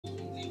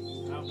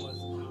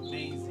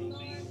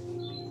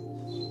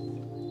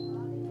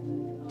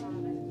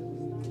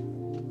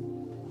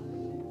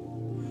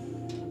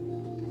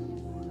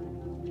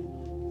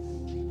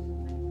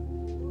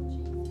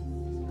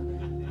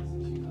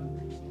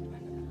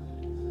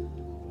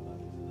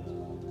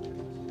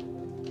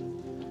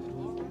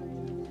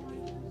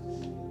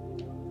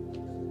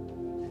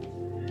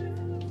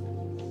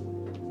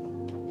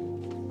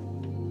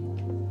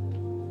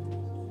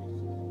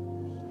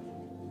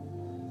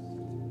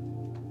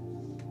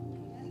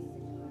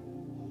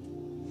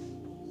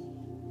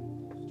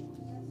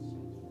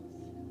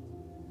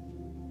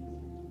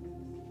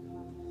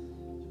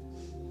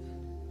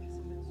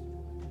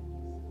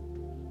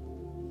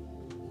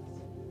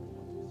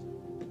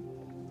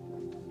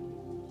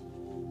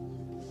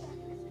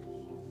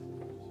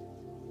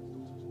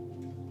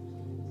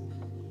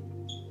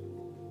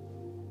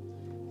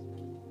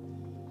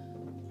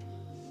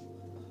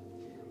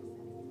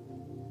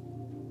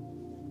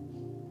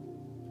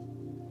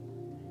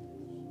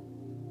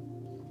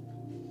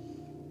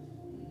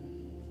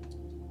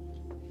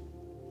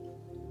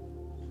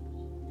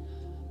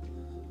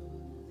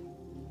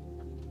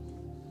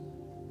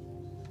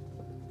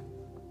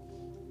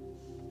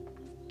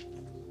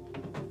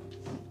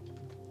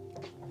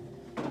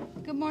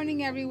Good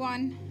morning,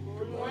 everyone.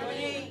 Good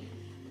morning.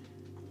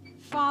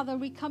 Father,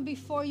 we come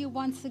before you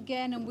once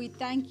again and we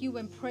thank you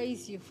and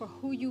praise you for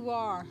who you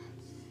are.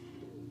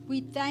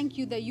 We thank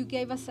you that you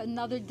gave us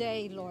another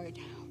day, Lord.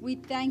 We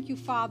thank you,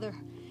 Father,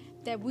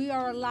 that we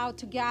are allowed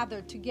to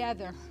gather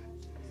together.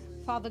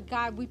 Father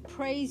God, we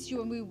praise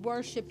you and we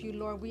worship you,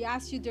 Lord. We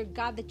ask you, dear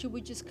God, that you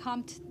would just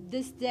come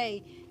this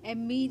day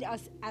and meet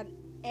us at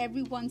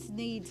everyone's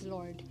needs,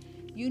 Lord.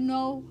 You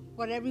know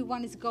what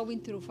everyone is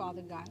going through,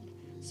 Father God.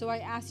 So I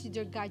ask you,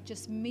 dear God,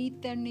 just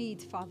meet their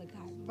needs, Father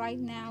God, right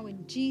now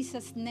in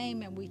Jesus'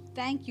 name. And we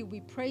thank you.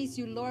 We praise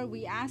you, Lord.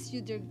 We ask you,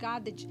 dear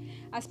God, that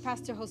as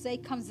Pastor Jose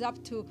comes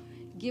up to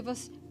give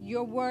us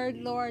your word,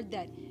 Lord,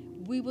 that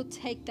we will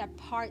take that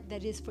part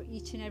that is for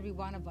each and every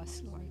one of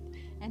us, Lord.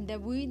 And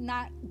that we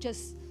not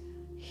just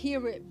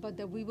hear it, but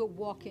that we will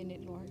walk in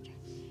it, Lord.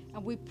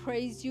 And we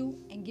praise you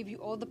and give you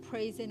all the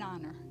praise and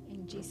honor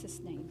in Jesus'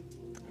 name.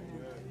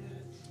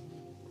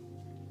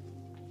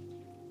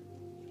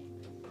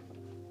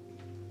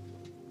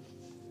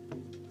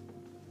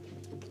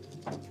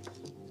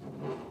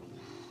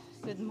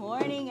 Good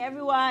morning,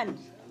 everyone.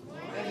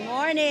 Good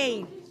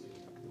morning.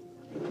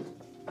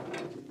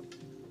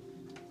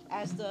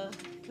 As the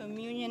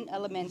communion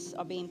elements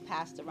are being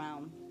passed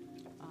around,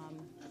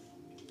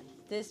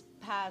 this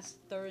past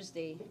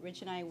Thursday,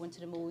 Rich and I went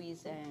to the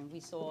movies and we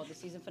saw the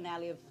season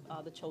finale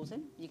of The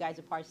Chosen. You guys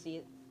will probably see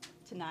it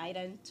tonight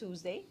and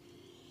Tuesday.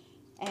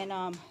 And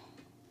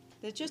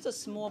there's just a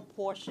small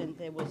portion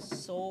that was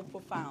so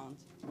profound.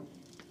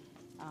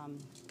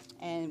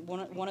 And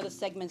one of the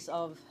segments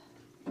of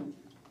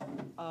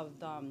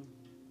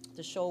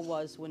the show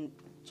was when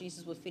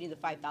Jesus was feeding the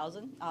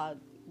 5,000,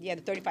 the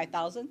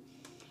 35,000.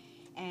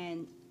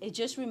 And it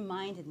just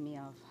reminded me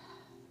of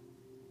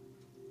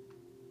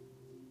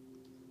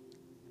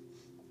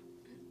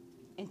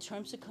in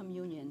terms of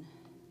communion,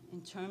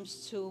 in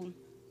terms to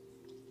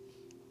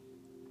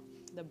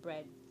the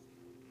bread,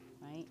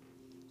 right?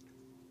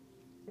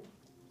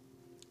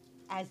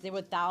 As there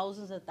were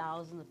thousands and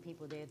thousands of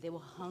people there, they were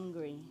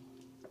hungry.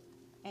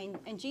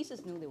 And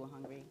Jesus knew they were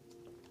hungry,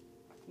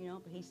 you know,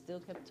 but he still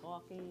kept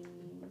talking,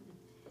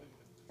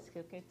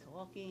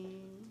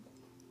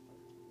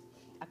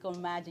 I can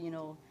imagine, you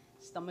know,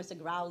 stomachs are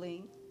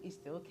growling. He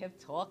still kept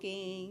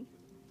talking.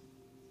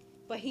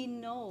 But he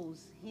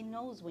knows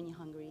when you're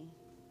hungry.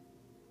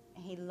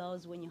 And he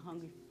loves when you're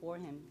hungry for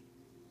him.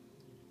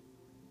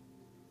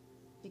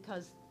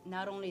 Because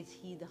not only is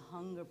he the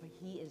hunger, but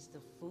he is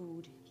the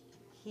food.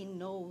 He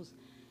knows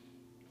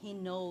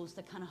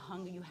the kind of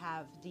hunger you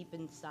have deep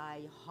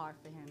inside your heart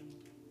for him.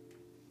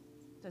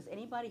 Does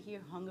anybody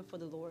here hunger for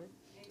the Lord?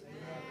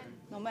 Amen.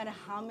 No matter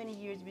how many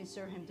years you've been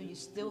serving him, do you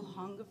still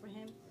hunger for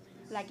him?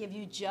 Like if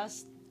you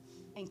just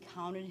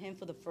encountered him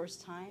for the first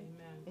time,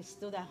 amen, it's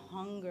still that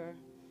hunger.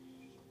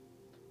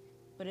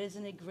 But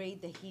isn't it great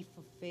that he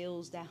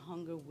fulfills that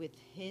hunger with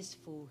his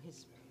food,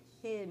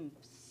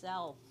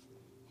 himself.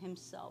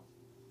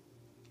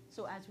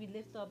 So as we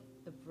lift up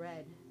the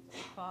bread,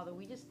 Father,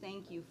 we just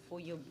thank you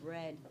for your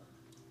bread,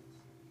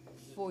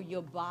 for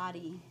your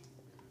body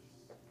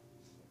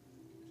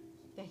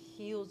that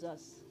heals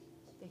us,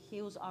 that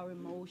heals our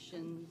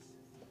emotions,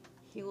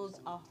 heals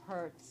our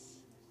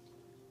hurts,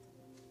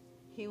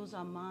 heals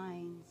our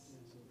minds.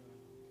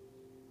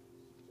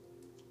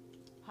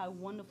 How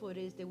wonderful it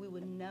is that we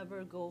would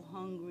never go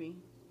hungry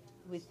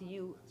with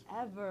you,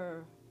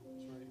 ever,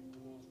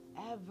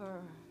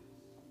 ever.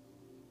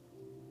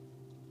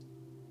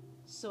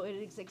 So it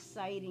is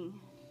exciting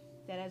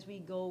that as we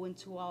go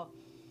into our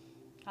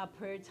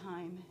prayer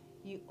time,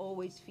 you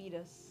always feed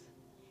us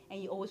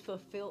and you always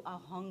fulfill our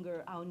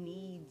hunger, our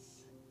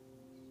needs.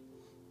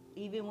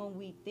 Even when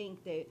we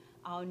think that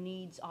our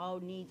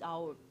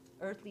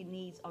earthly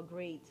needs are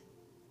great,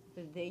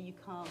 the day you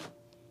come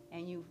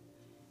and you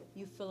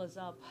fill us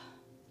up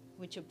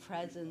with your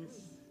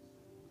presence,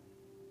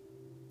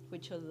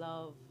 with your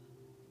love.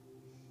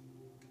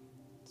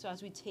 So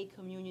as we take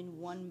communion,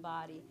 one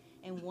body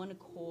and one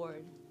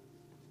accord,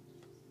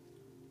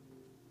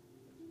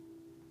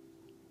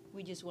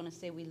 we just want to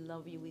say we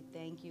love you, we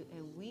thank you,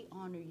 and we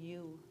honor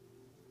you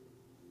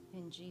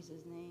in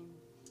Jesus' name.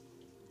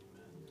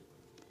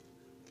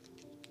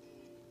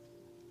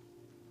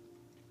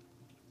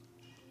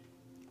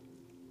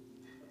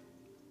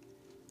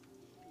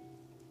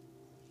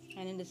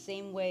 And in the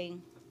same way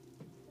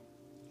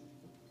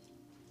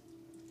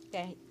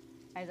that,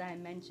 as I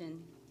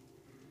mentioned,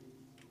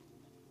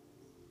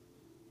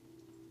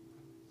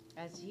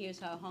 as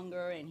here's our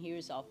hunger and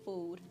here's our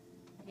food,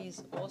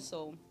 he's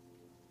also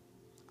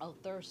our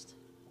thirst.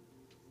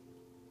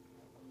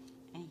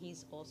 And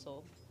he's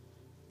also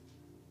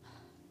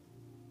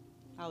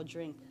our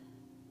drink.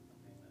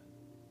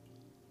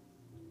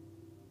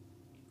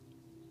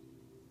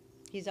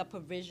 He's our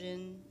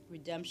provision,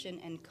 redemption,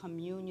 and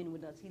communion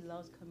with us. He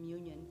loves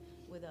communion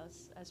with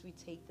us as we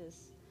take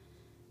this.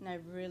 And I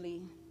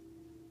really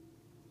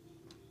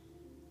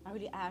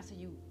ask that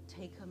you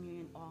take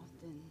communion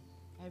often,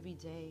 every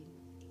day.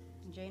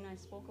 And Jay and I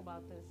spoke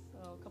about this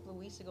a couple of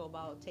weeks ago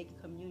about taking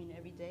communion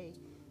every day.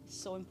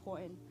 It's so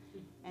important,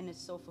 and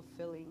it's so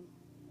fulfilling.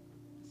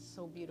 It's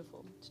so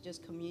beautiful to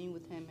just commune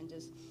with him and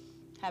just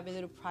have a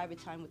little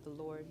private time with the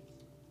Lord.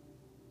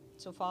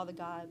 So, Father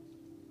God,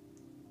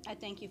 I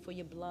thank you for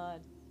your blood,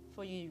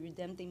 for your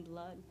redempting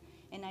blood.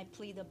 And I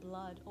plead the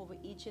blood over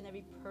each and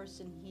every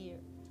person here.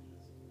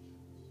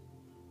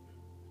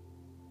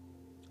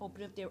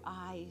 Open up their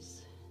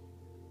eyes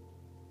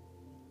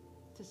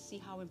to see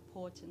how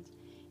important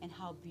and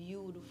how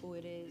beautiful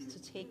it is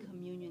to take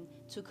communion,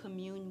 to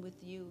commune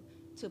with you,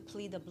 to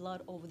plead the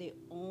blood over their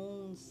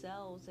own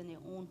selves and their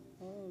own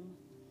home,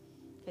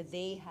 because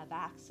they have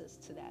access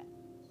to that.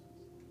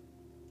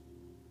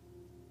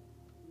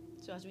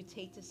 So as we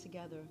take this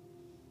together,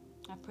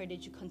 I pray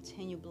that you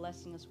continue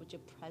blessing us with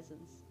your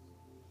presence,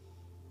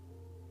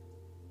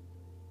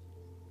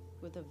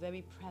 with the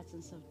very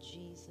presence of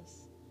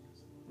Jesus,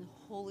 the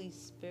Holy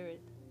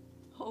Spirit.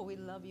 Oh, we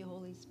love you,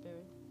 Holy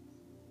Spirit.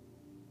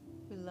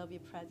 We love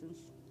your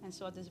presence. And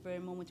so at this very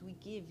moment, we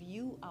give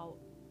you our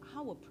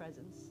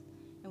presence,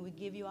 and we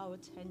give you our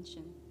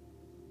attention.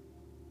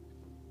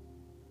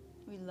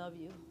 We love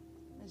you.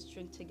 Let's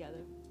drink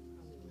together.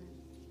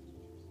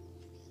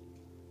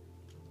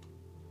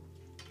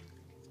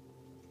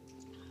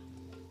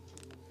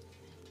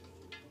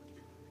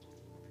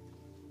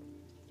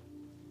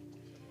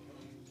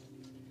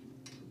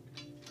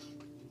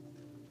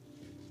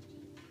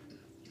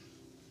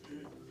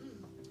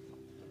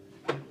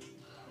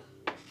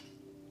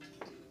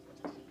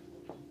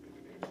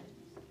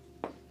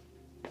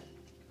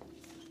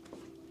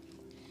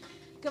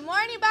 Good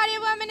morning, Body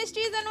of One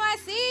Ministries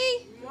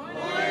NYC. Good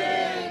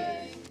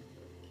morning.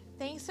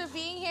 Thanks for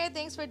being here.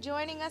 Thanks for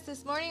joining us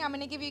this morning. I'm going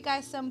to give you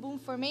guys some boom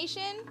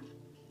formation.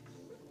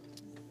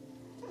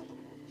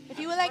 If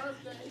you would like,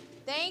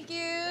 thank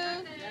you.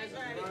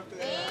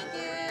 Thank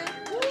you.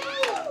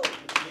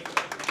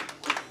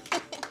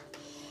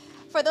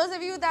 For those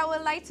of you that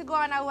would like to go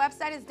on our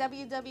website, it's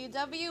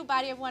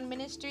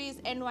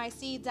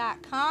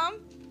www.bodyofoneministriesnyc.com.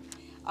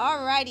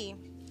 All righty.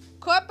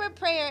 Corporate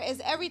prayer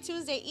is every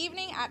Tuesday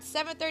evening at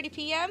 7:30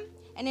 p.m.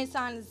 and it's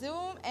on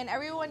Zoom. And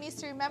everyone needs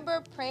to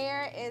remember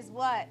prayer is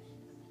what?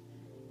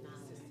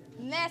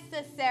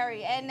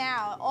 Necessary. And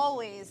now,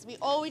 always. We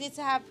always need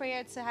to have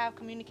prayer to have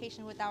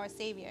communication with our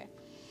Savior.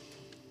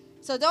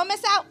 So don't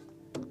miss out.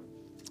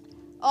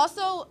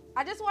 Also,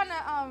 I just want to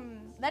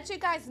let you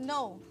guys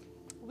know,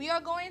 we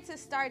are going to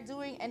start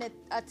doing an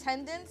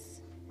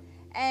attendance.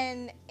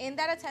 And in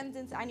that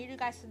attendance, I need you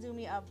guys to do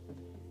me a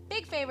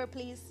big favor,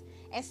 please.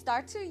 And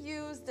start to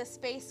use the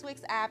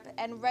SpaceWix app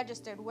and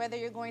register, whether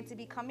you're going to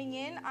be coming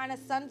in on a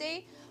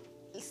Sunday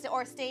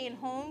or staying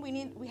home.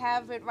 We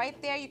have it right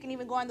there. You can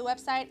even go on the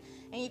website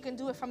and you can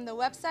do it from the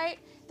website.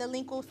 The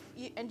link will,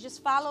 and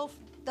just follow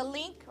the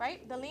link,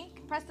 right? The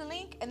link, press the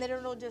link, and then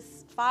it'll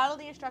just follow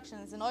the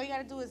instructions. And all you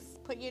got to do is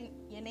put your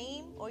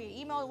name or your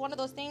email, one of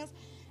those things,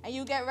 and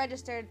you get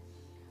registered.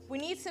 We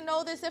need to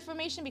know this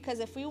information because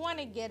if we want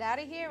to get out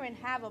of here and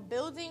have a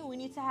building, we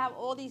need to have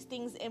all these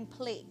things in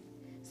play.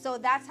 So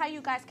that's how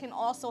you guys can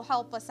also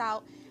help us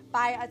out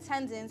by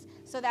attendance,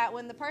 so that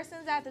when the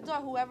person's at the door,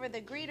 whoever the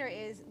greeter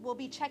is, will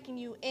be checking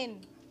you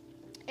in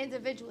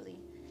individually.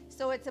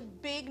 So it's a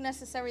big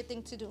necessary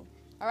thing to do.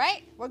 All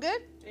right? We're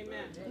good?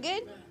 Amen.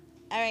 Good?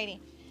 All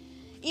righty.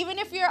 Even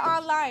if you're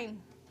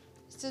online,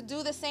 to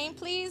do the same,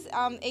 please.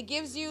 It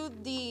gives you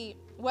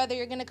whether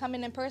you're going to come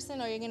in person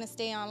or you're going to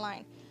stay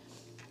online.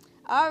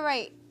 All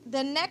right.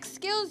 The next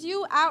Skills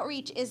U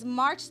outreach is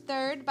March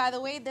 3rd. By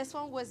the way, this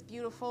one was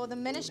beautiful. The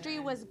ministry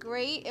was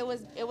great. It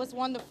was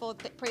wonderful.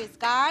 Praise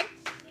God.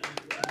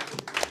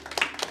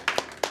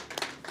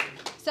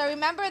 So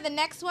remember, the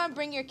next one,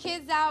 bring your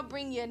kids out,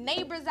 bring your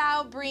neighbors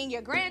out, bring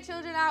your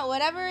grandchildren out,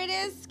 whatever it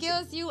is.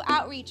 Skills U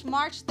outreach,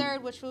 March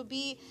 3rd, which will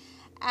be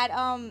at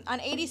on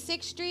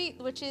 86th Street,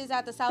 which is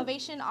at the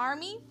Salvation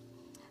Army.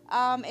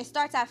 It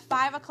starts at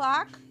 5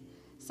 o'clock.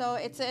 So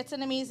it's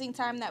an amazing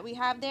time that we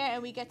have there,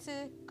 and we get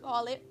to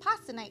call it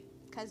pasta night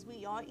because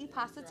we all eat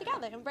pasta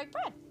together and break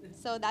bread.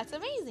 So that's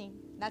amazing.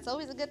 That's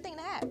always a good thing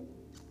to have.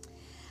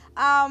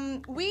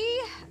 We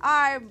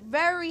are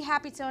very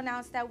happy to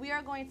announce that we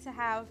are going to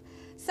have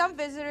some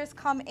visitors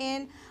come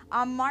in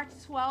on March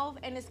 12th,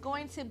 and it's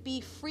going to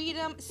be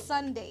Freedom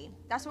Sunday.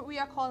 That's what we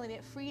are calling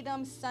it,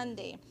 Freedom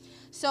Sunday.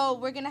 So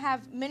we're going to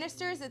have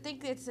ministers. I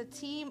think it's a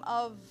team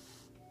of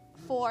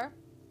 4,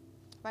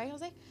 right,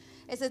 Jose?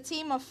 It's a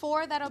team of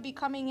 4 that'll be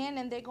coming in,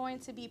 and they're going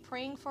to be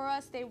praying for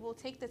us. They will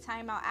take the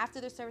time out after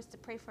the service to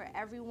pray for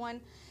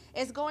everyone.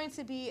 It's going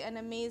to be an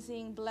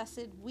amazing,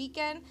 blessed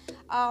weekend.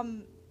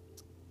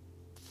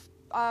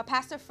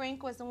 Pastor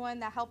Frank was the one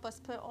that helped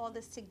us put all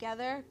this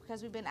together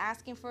because we've been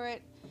asking for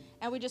it,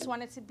 and we just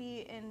want it to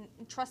be in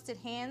trusted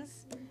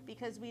hands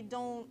because we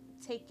don't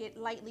take it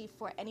lightly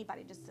for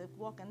anybody just to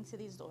walk into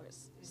these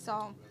doors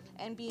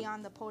and be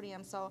on the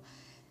podium. So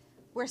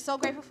we're so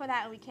grateful for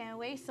that, and we can't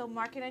wait. So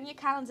mark it on your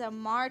calendar,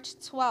 March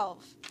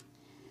 12th.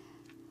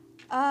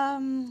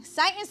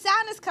 Sight and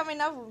Sound is coming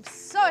up. I'm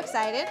so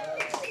excited.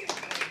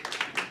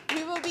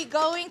 We will be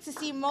going to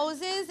see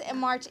Moses on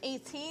March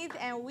 18th,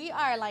 and we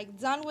are like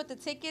done with the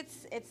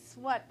tickets. It's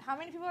what? How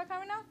many people are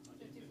coming now?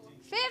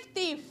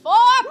 54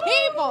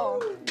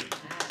 people.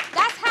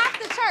 That's half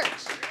the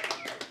church.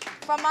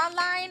 From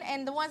online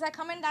and the ones that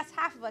come in, that's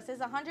half of us. There's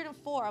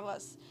 104 of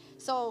us.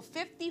 So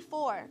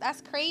 54.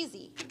 That's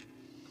crazy.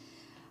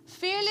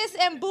 Fearless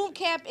and Boot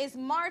Camp is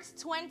March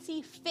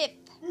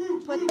 25th.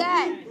 Put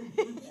that.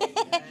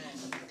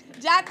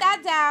 Jot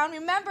that down.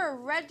 Remember,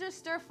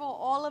 register for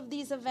all of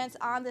these events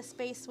on the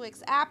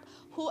SpaceWix app.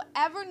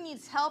 Whoever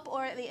needs help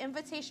or the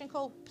invitation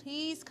code,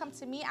 please come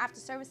to me after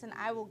service and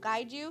I will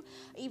guide you.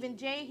 Even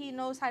Jay, he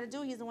knows how to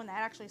do. He's the one that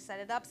actually set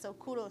it up, so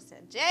kudos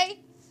to Jay.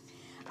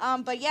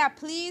 But yeah,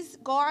 please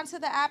go onto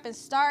the app and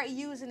start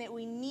using it.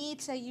 We need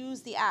to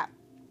use the app.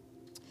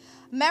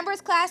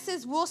 Members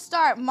classes will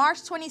start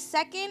March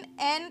 22nd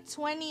and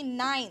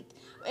 29th.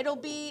 It'll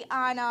be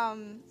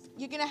on,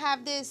 you're going to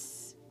have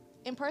this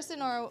in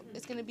person or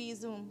it's going to be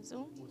Zoom?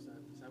 Zoom? What's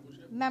that?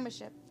 Discipleship?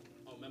 Membership.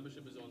 Oh,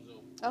 membership is on Zoom.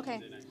 Okay.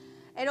 Tuesday night.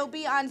 It'll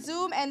be on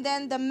Zoom, and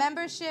then the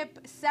membership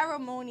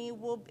ceremony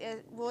will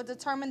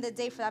determine the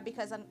date for that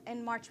because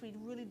in March we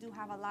really do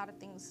have a lot of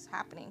things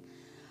happening.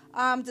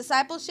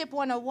 Discipleship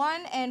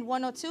 101 and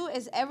 102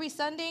 is every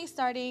Sunday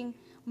starting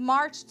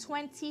March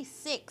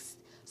 26th.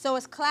 So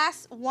it's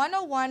class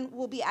 101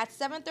 will be at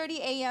 7:30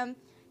 a.m.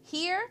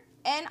 here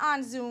and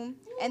on Zoom,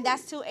 and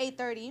that's till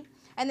 8:30.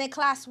 And then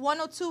class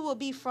 102 will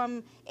be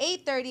from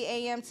 8:30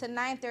 a.m. to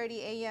 9:30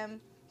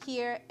 a.m.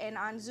 here and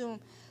on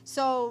Zoom.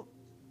 So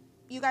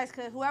you guys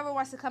could, whoever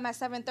wants to come at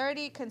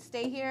 7:30 can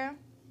stay here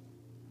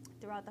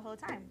throughout the whole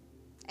time.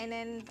 And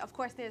then, of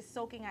course, there's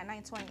soaking at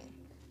 9:20.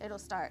 It'll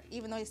start.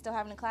 Even though you're still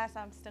having a class,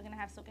 I'm still going to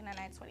have soaking at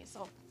 9:20.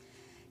 So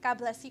God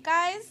bless you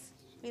guys.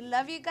 We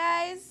love you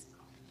guys.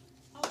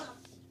 Hold on.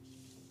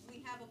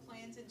 We have a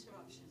planned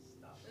interruption.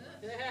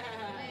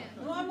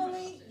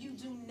 Normally, you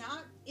do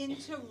not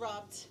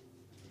interrupt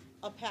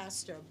a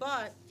pastor,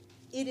 but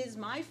it is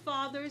my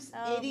father's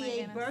Oh, my 88th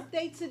goodness.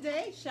 birthday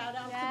today. Shout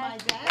out Yes. to my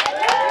dad.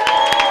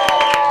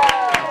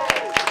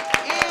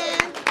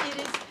 And it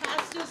is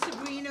Pastor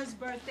Sabrina's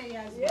birthday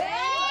as well.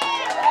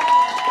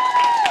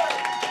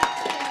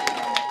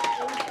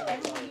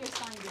 Everyone here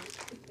signed it.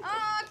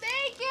 Oh,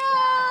 thank you.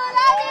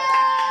 Love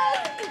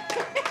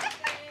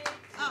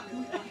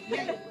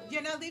you.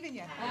 You're not leaving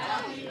yet.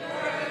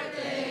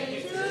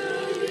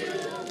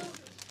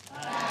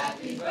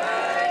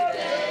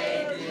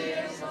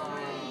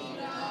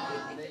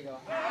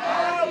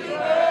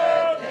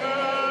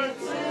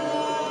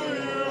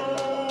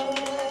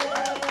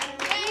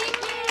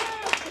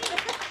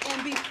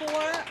 And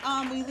before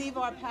we leave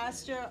our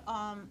pastor,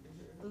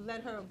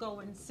 let her go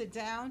and sit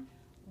down.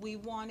 We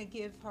want to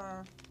give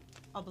her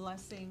a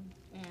blessing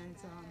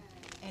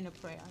and a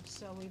prayer.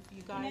 So if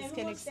you guys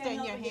can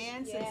extend your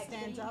hands and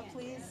stand up,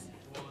 please.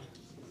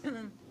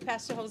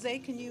 Pastor Jose,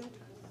 can you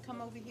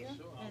come over here?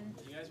 And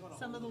You guys want to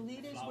some of the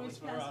leaders, where's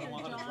for her? I Pastor don't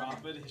want her to John?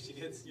 drop it if she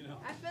gets, you know.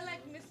 I feel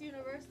like Miss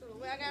Universal.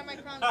 Wait, I got my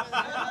crown.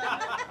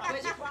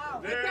 Where's your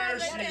crown? There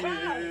she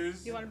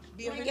is. You want to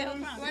be over You here?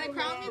 want to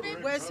crown me,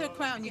 babe? Where's her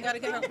crown? You got to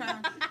get her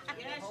crown.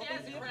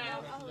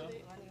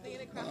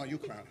 Oh, you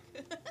crown.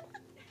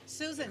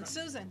 Susan,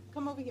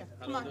 come over here.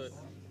 Come on.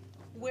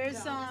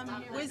 Where's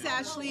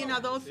Ashley and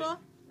Adolfo?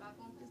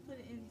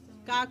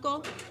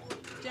 Gaco?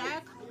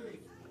 Jack?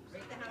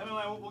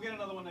 Anyway, we'll get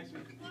another one next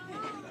week.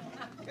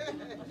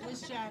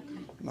 Where's Jack?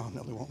 No,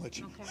 they won't let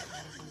you. Okay.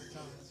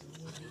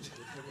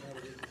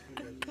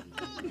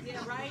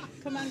 Yeah, right?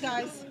 Come on,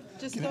 guys.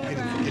 Just go Get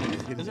around.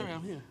 in.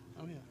 I'm here.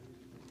 I'm here.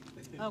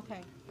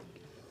 Okay.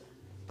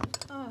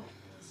 Oh,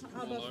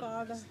 Abba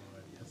Father,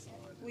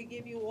 we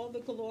give you all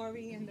the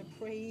glory and the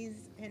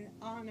praise and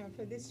honor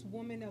for this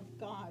woman of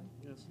God.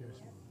 Yes.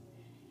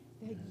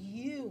 That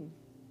you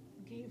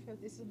gave her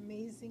this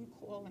amazing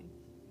calling.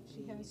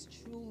 She has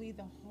truly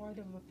the heart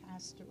of a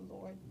pastor,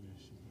 Lord.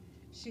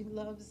 She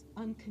loves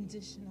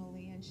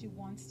unconditionally and she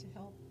wants to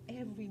help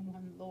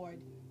everyone,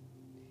 Lord.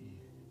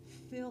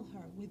 Fill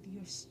her with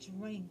your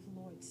strength,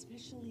 Lord,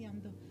 especially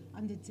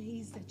on the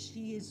days that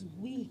she is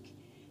weak.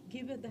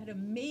 Give her that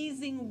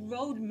amazing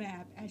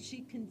roadmap as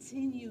she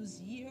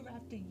continues year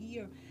after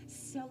year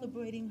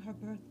celebrating her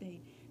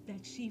birthday,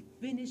 that she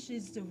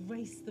finishes the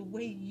race the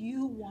way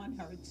you want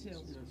her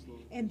to,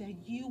 and that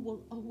you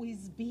will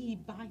always be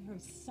by her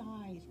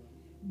side,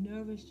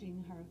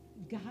 nourishing her,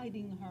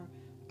 guiding her,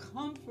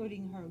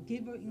 comforting her,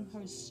 giving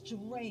her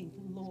strength,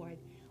 Lord.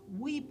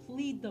 We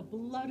plead the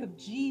blood of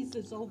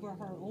Jesus over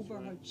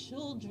her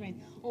children,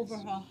 over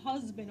her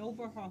husband,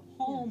 over her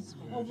home,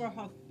 over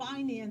her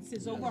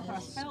finances, over her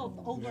health,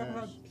 over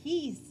her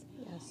peace,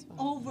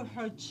 over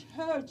her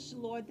church,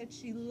 Lord, that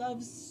she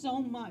loves so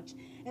much.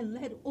 And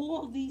let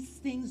all these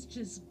things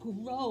just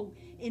grow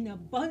in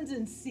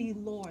abundancy,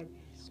 Lord.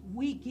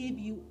 We give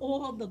you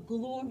all the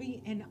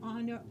glory and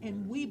honor,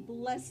 and we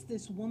bless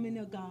this woman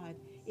of God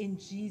in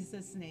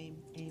Jesus' name.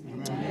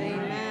 Amen.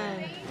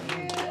 Amen.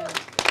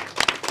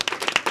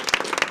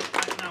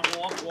 Now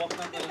walk up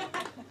the...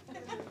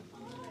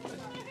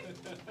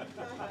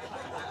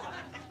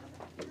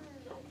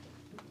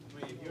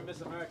 Wait, if you're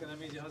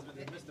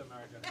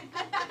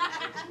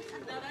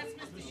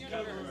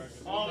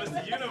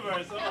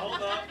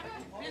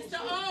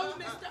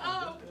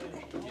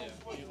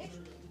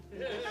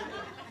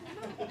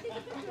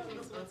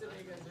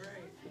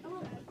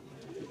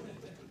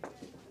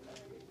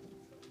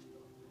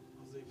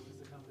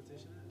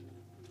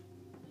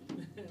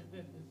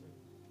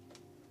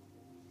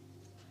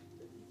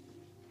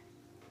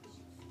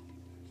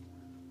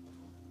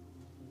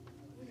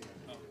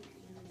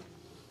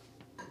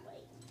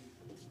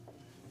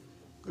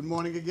Good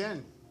morning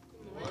again.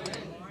 Good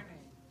morning.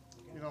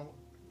 You know,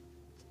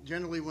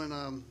 generally when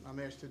I'm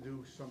asked to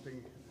do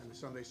something in the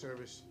Sunday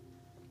service,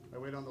 I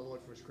wait on the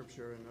Lord for a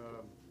scripture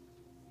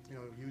and,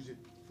 use it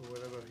for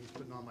whatever He's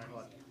putting on my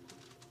heart.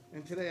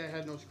 And today I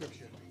had no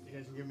scripture. He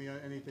hasn't given me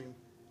anything.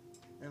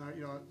 And,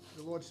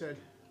 the Lord said,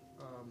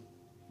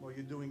 well,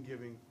 you're doing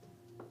giving.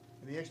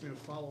 And He asked me to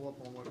follow up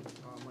on what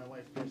my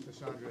wife, Pastor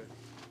Sandra,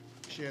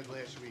 shared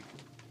last week.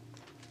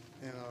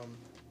 And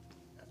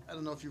I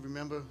don't know if you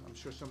remember, I'm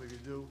sure some of you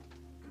do.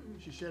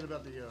 She shared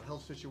about the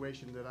health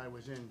situation that I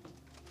was in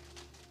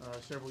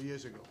several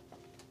years ago.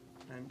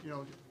 And,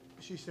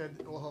 she said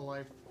all her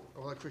life,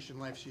 all her Christian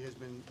life, she has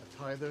been a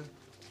tither,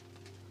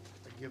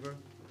 a giver.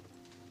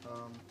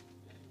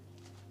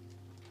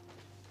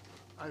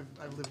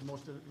 I've lived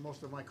most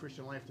of my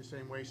Christian life the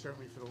same way,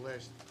 certainly for the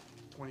last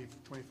 20,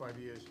 25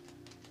 years.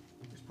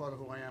 It's part of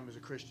who I am as a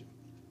Christian.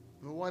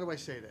 Well, why do I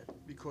say that?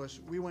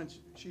 Because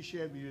she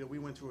shared with you that we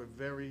went through a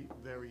very,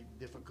 very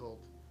difficult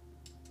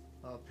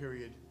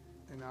period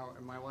in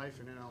my life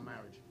and in our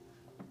marriage.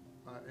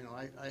 I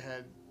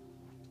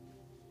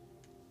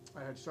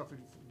had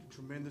suffered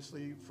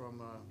tremendously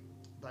from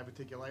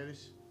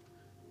diverticulitis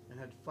and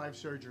had 5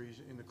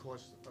 surgeries in the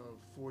course of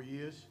 4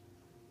 years.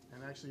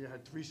 And actually I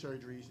had 3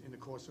 surgeries in the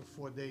course of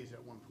 4 days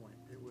at one point.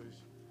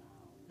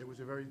 It was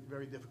a very,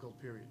 very difficult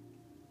period.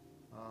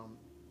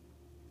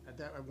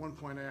 At one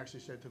point I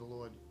actually said to the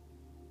Lord,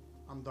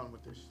 I'm done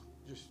with this.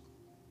 Just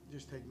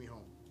take me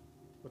home.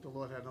 But the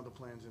Lord had other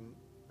plans, and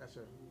that's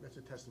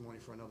a testimony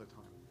for another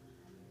time.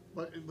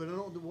 But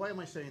why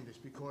am I saying this?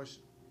 Because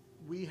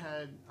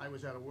I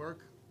was out of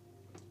work.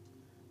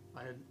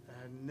 I had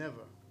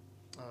never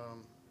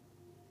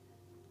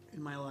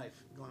in my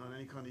life gone on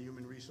any kind of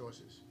human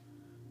resources.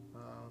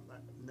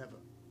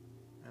 Never.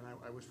 And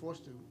I was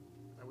forced to,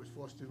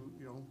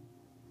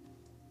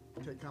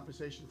 take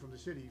compensation from the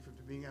city for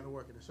being out of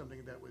work. And it's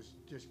something that was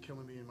just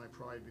killing me in my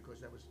pride, because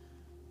that was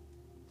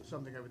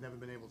something I've never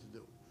been able to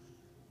do.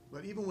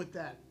 But even with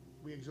that,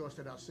 we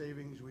exhausted our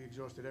savings. We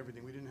exhausted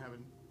everything. We didn't have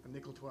a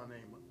nickel to our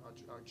name.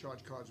 Our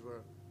charge cards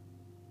were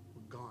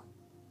gone.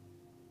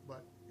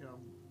 But,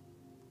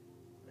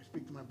 I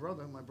speak to my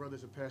brother. My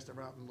brother's a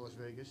pastor out in Las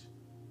Vegas.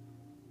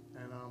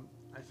 And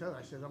I said,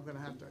 I'm going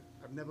to have to,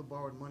 I've never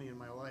borrowed money in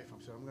my life. I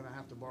said, I'm going to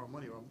have to borrow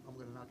money, or I'm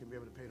not going to be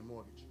able to pay the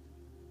mortgage.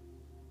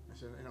 I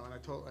said, and I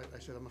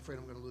said, I'm afraid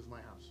I'm going to lose my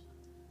house.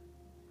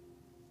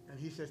 And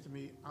he says to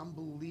me, I'm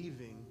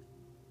believing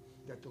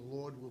that the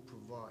Lord will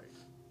provide.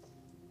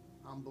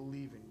 I'm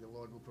believing the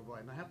Lord will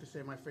provide. And I have to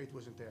say, my faith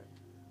wasn't there.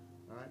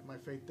 All right, my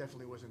faith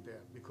definitely wasn't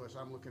there, because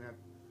I'm looking at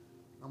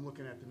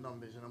the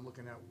numbers, and I'm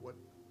looking at what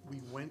we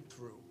went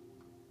through,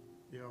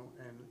 and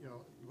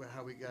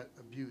how we got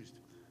abused.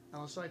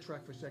 I'll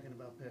sidetrack for a second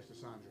about Pastor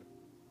Sandra.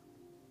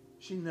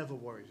 She never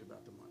worries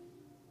about the money.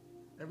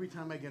 Every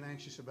time I get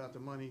anxious about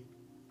the money,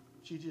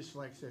 she just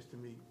says to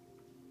me,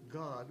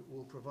 God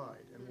will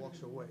provide, and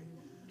walks away.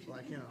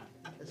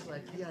 It's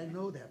like, yeah, I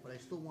know that, but I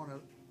still want to,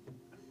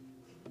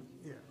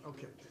 yeah,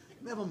 okay.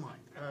 Never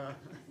mind.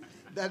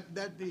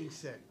 That being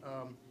said,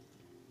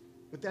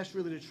 but that's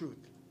really the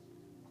truth.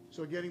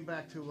 So getting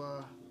back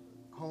to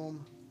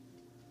home,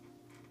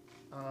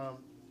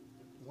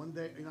 one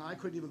day, I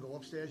couldn't even go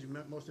upstairs.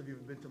 Most of you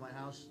have been to my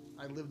house.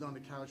 I lived on the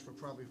couch for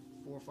probably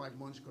 4 or 5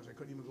 months because I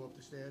couldn't even go up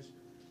the stairs.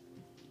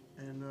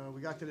 And we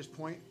got to this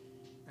point,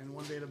 and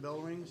one day the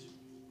bell rings,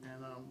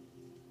 and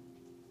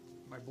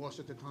my boss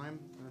at the time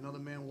and another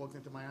man walked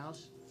into my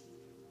house,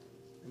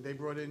 and they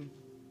brought in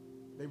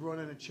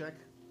a check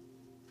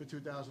for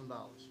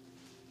 $2,000.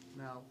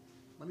 Now,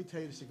 let me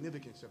tell you the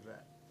significance of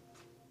that.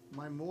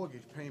 My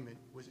mortgage payment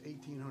was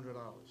 $1,800,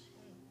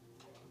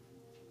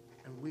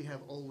 and we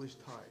have always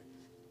tithed.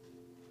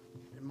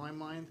 In my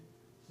mind,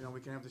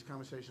 we can have this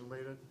conversation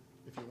later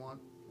if you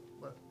want,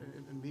 but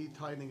in me,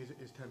 tithing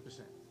is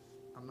 10%.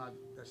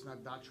 That's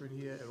not doctrine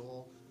here at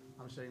all.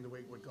 I'm saying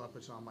what God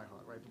puts on my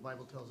heart, right? The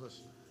Bible tells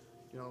us,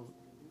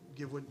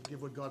 give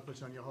what God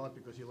puts on your heart,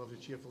 because He loves a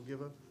cheerful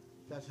giver.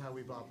 That's how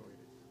we've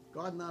operated.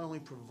 God not only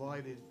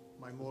provided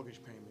my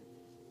mortgage payment,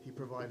 He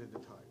provided the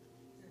tithe.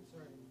 That's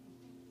right.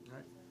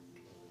 Right?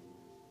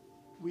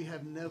 We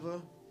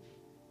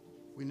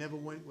never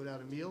went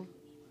without a meal.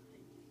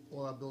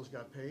 All our bills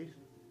got paid.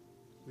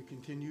 We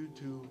continued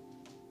to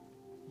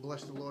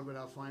bless the Lord with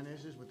our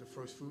finances, with the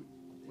first fruit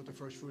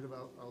of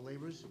our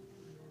labors.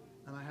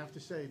 And I have to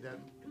say that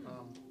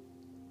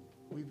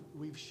we've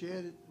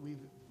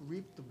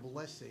reaped the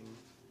blessing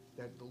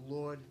that the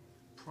Lord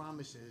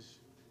promises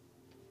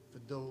for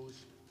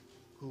those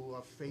who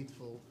are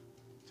faithful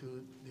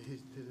to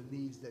the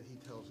needs that He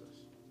tells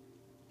us.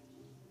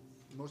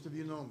 Most of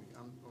you know me.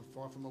 I'm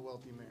far from a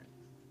wealthy man,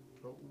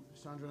 but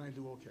Sandra and I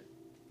do okay.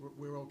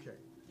 We're okay.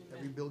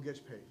 Every bill gets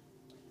paid.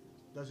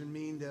 Doesn't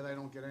mean that I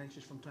don't get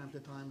anxious from time to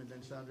time, and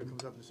then Sandra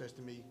comes up and says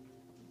to me,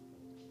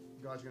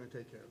 God's going to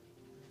take care of it.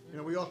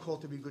 We are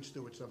called to be good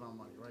stewards of our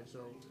money, right?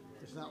 So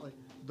it's not like,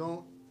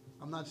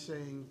 I'm not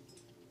saying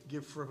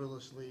give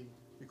frivolously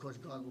because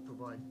God will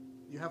provide.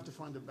 You have to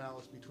find a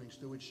balance between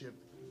stewardship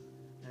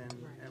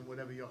and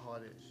whatever your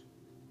heart is.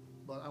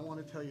 But I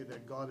want to tell you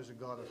that God is a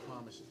God of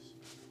promises.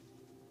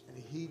 And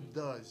he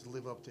does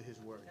live up to his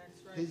word.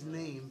 His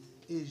name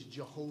is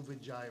Jehovah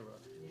Jireh.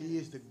 He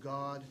is the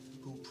God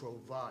who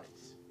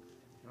provides.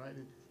 All right?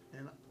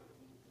 And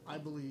I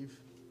believe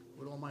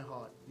with all my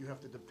heart, you have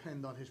to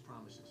depend on his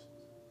promises.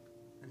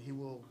 And he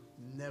will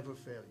never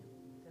fail you.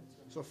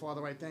 So,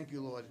 Father, I thank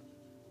you, Lord.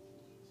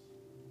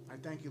 I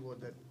thank you,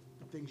 Lord, that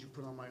the things you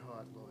put on my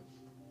heart, Lord.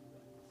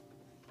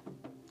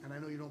 And I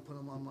know you don't put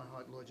them on my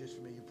heart, Lord, just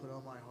for me. You put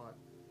on my heart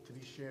to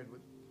be shared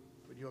with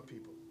your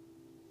people.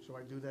 So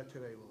I do that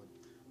today, Lord.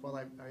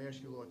 Father, I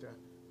ask you, Lord, to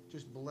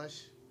just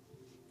bless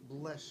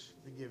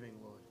the giving,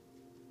 Lord.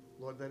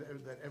 Lord,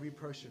 that every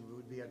person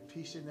would be at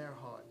peace in their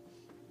heart,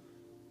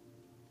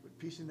 with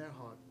peace in their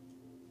heart,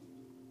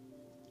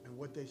 and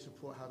what they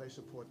support, how they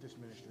support this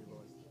ministry,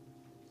 Lord.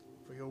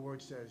 For your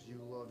word says you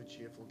love a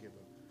cheerful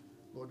giver.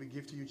 Lord, we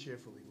give to you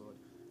cheerfully, Lord.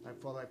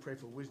 Father, I pray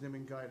for wisdom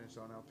and guidance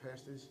on our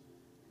pastors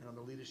and on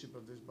the leadership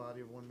of this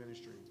body of one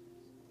ministry,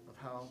 of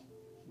how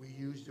we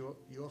use your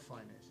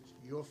finances,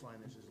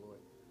 Lord,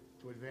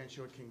 to advance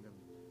your kingdom,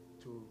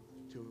 to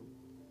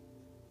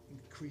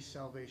increase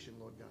salvation,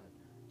 Lord God,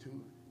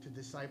 to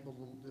disciple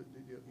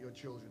your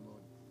children,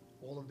 Lord.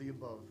 All of the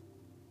above.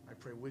 I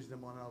pray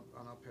wisdom on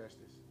our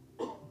pastors.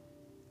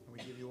 And we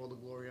give you all the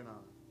glory and honor.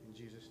 In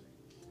Jesus' name.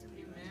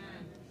 Amen.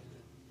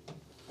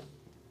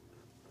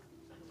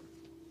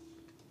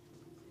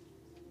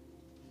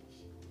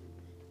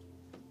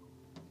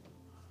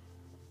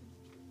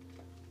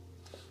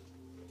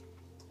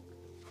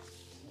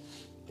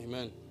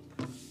 Amen.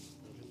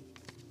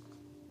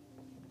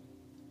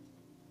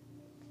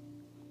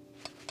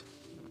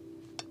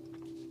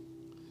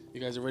 You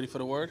guys are ready for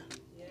the word?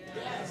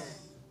 Yes.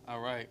 All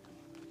right.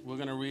 We're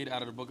going to read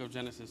out of the book of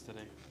Genesis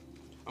today.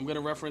 I'm going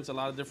to reference a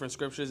lot of different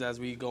scriptures as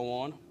we go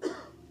on.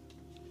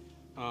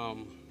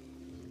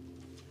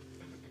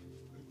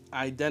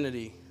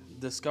 Identity,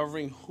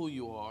 discovering who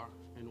you are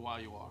and why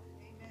you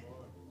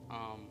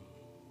are.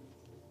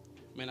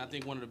 Man, I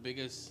think one of the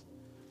biggest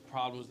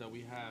problems that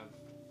we have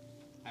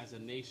as a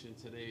nation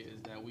today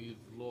is that we've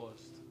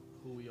lost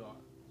who we are.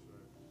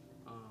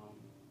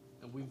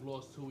 And we've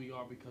lost who we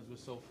are because we're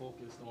so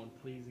focused on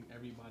pleasing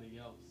everybody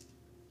else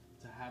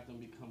to have them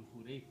become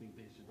who they think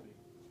they should be.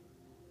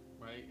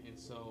 Right? And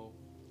so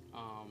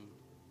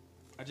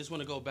I just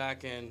want to go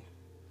back, and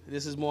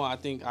this is more, I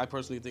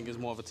personally think is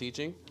more of a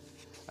teaching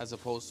as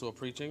opposed to a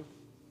preaching.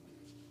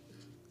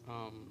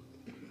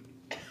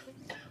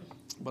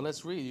 But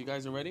let's read. You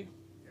guys are ready?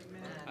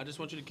 Amen. I just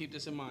want you to keep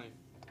this in mind.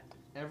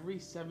 Every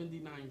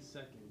 79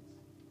 seconds,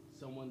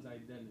 someone's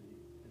identity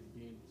is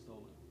being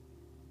stolen.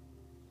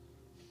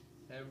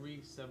 Every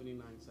 79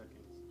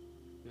 seconds,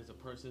 there's a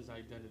person's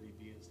identity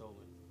being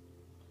stolen.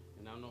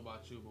 And I don't know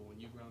about you, but when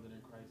you're grounded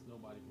in Christ,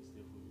 nobody can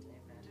steal who you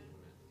are.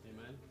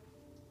 Amen.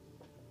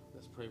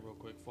 Let's pray real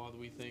quick. Father,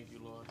 we thank you,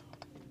 Lord.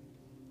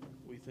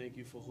 We thank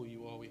you for who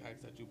you are. We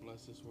ask that you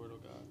bless this word, oh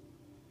God.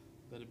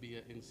 Let it be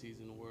an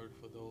in-season word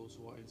for those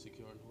who are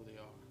insecure in who they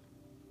are.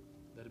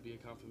 Let it be a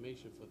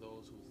confirmation for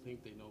those who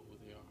think they know who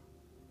they are.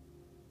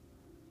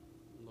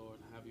 Lord,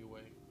 have your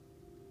way.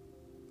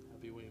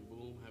 Have your way in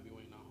Boom. Have your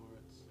way in our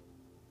hearts.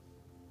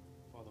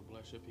 Father,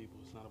 bless your people.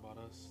 It's not about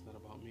us. It's not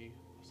about me.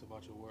 It's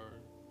about your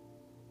word.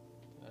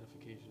 The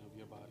edification of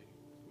your body.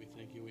 We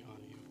thank you. We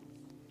honor you.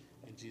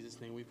 In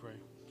Jesus' name we pray.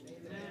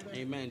 Amen.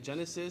 Amen.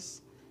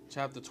 Genesis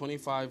chapter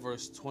 25,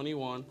 verse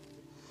 21.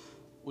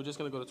 We're just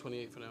going to go to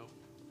 28 for now.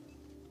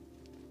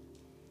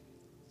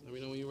 Let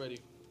me know when you're ready.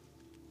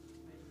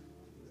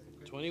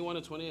 21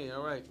 to 28,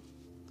 all right.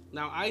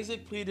 Now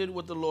Isaac pleaded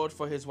with the Lord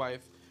for his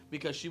wife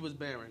because she was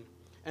barren.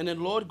 And the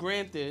Lord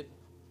granted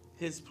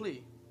his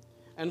plea.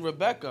 And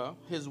Rebekah,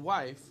 his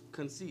wife,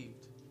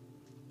 conceived.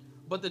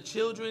 But the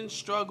children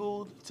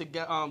struggled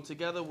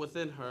together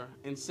within her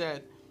and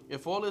said,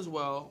 if all is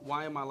well,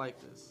 why am I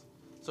like this?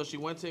 So she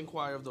went to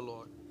inquire of the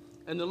Lord.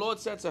 And the Lord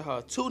said to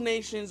her, 2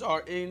 nations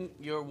are in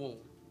your womb.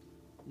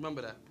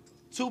 Remember that.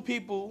 2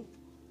 people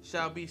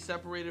shall be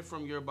separated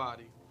from your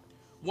body.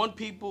 1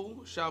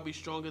 people shall be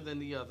stronger than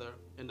the other,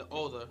 and the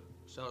older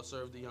shall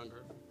serve the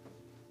younger.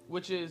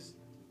 Which is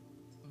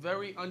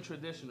very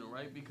untraditional,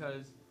 right?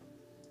 Because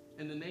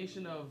in the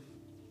nation of,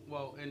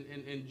 well,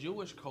 in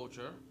Jewish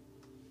culture,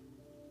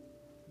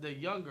 the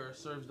younger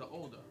serves the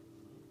older,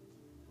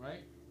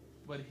 right?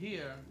 But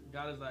here,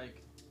 God is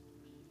like,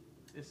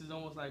 this is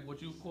almost like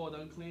what you called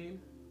unclean.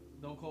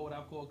 Don't call what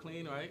I've called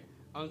clean, right?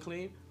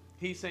 Unclean.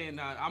 He's saying,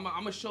 nah, I'm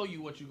going to show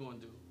you what you're going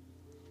to do,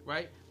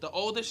 right? The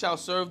older shall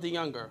serve the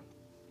younger.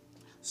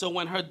 So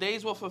when her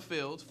days were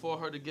fulfilled for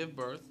her to give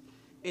birth,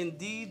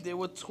 indeed there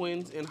were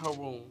twins in her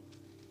womb.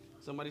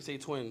 Somebody say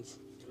twins.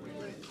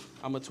 Twins.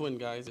 I'm a twin,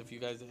 guys, if you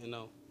guys didn't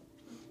know.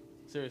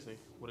 Seriously,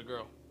 with a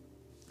girl.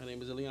 Her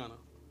name is Eliana.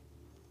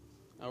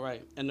 All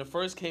right. And the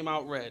first came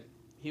out red.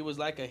 He was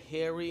like a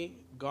hairy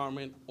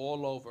garment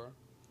all over.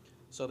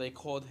 So they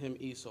called him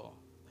Esau.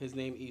 His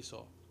name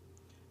Esau.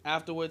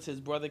 Afterwards, his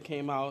brother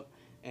came out,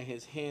 and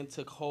his hand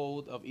took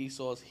hold of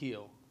Esau's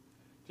heel.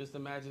 Just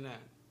imagine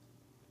that.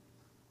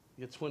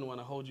 Your twin want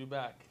to hold you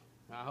back,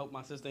 I hope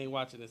my sister ain't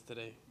watching this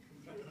today.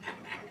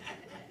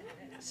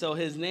 So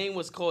his name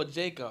was called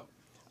Jacob.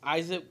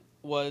 Isaac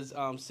was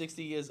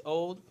 60 years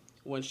old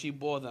when she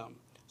bore them.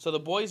 So the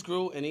boys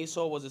grew, and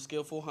Esau was a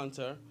skillful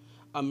hunter,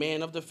 a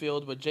man of the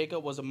field, but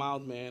Jacob was a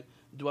mild man,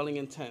 dwelling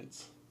in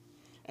tents.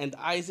 And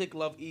Isaac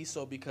loved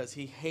Esau because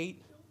he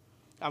ate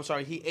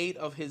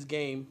of his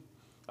game,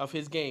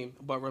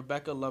 but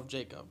Rebekah loved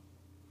Jacob.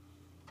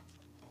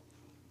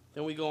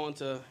 Then we go on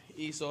to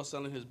Esau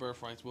selling his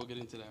birthrights. We'll get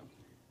into that.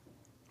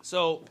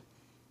 So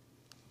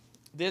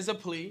there's a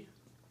plea,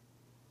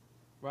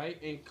 right?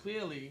 And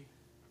clearly,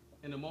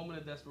 in a moment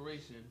of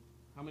desperation,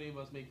 how many of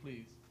us make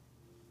pleas?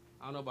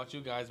 I don't know about you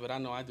guys, but I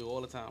know I do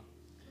all the time.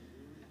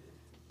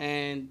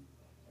 And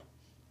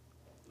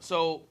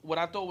so what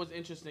I thought was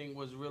interesting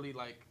was really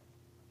like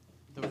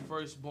the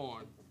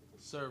firstborn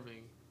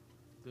serving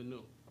the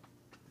new,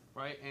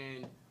 right?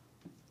 And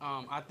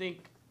I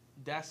think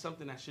that's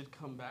something that should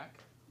come back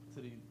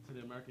to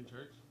the American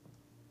church,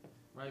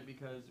 right?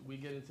 Because we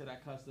get into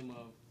that custom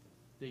of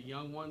the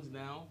young ones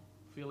now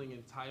feeling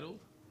entitled,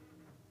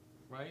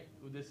 right?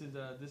 This is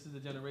a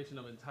generation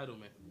of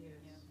entitlement.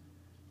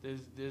 Yes.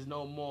 There's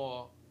no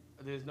more.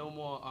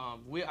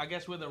 I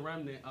guess we're the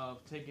remnant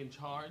of taking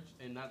charge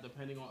and not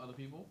depending on other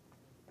people.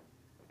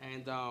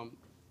 And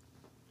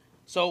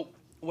so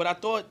what I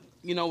thought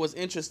was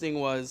interesting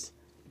was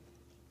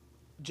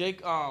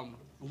Jake.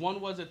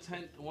 One was a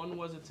tent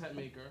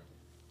maker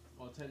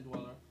or tent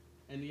dweller,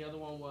 and the other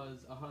one was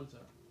a hunter.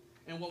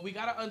 And what we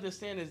gotta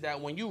understand is that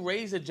when you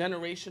raise a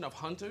generation of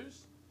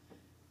hunters,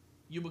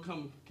 you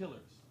become killers.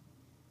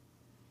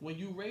 When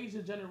you raise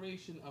a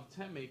generation of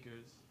tent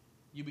makers,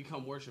 you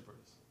become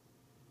worshipers.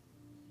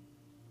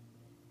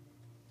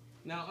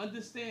 Now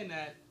understand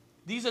that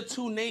these are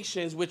two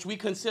nations which we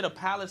consider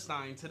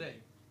Palestine today.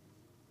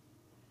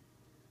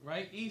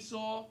 Right?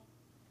 Esau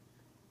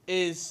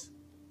is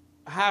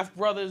half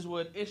brothers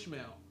with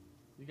Ishmael.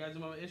 You guys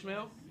remember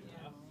Ishmael?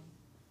 Yeah.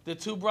 The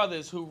two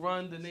brothers who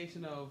run the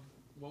nation of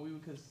what we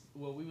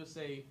would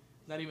say,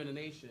 not even a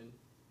nation,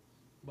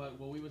 but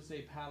what we would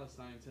say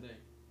Palestine today.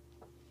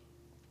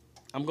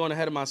 I'm going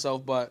ahead of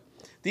myself, but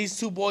these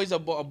two boys are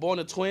born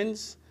of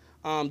twins.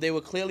 They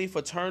were clearly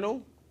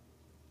fraternal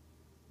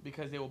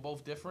because they were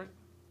both different.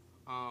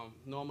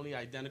 Normally,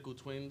 identical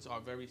twins are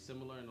very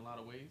similar in a lot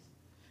of ways.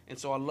 And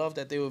so I love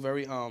that they were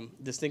very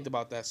distinct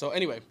about that. So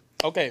anyway,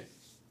 okay.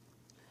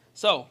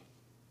 So,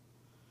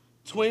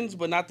 twins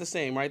but not the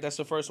same, right? That's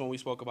the first one we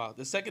spoke about.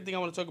 The second thing I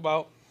want to talk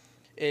about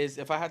is,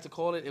 if I had to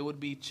call it, it would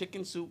be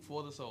Chicken Soup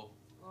for the Soul.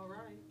 All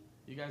right.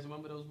 You guys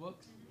remember those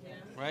books? Yeah.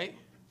 Right?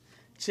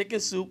 Chicken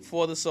Soup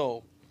for the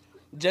Soul.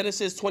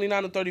 Genesis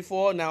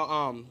 29-34.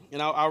 Now,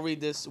 and I'll read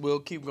this. We'll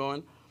keep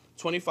going.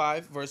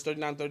 25, verse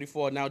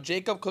 39-34. Now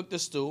Jacob cooked the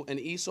stew, and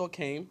Esau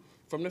came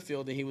from the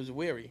field, and he was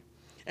weary.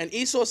 And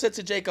Esau said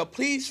to Jacob,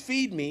 please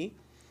feed me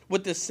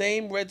with the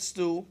same red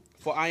stew,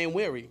 for I am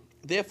weary.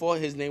 Therefore,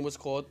 his name was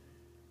called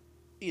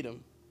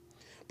Edom.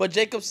 But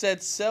Jacob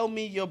said, sell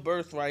me your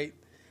birthright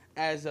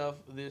as of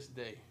this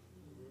day.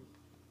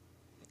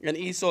 And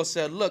Esau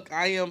said, look,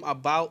 I am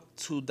about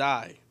to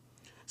die.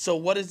 So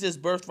what is this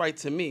birthright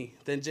to me?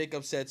 Then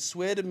Jacob said,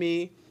 swear to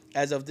me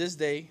as of this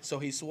day. So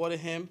he swore to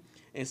him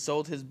and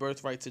sold his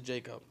birthright to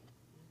Jacob.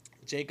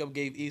 Jacob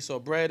gave Esau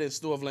bread and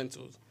stew of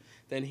lentils.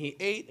 Then he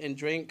ate and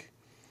drank,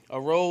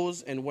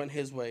 arose and went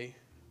his way.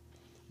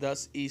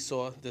 Thus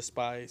Esau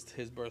despised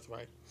his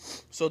birthright.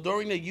 So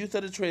during the youth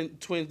of the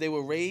twins, they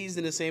were raised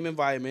in the same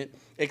environment,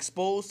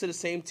 exposed to the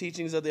same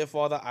teachings of their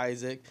father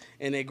Isaac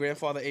and their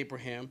grandfather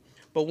Abraham.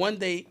 But one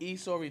day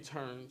Esau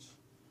returns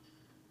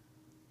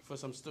for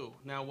some stew.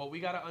 Now what we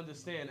got to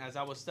understand as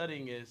I was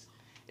studying is,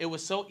 it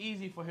was so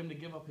easy for him to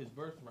give up his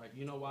birthright.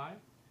 You know why?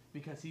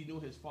 Because he knew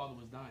his father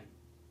was dying.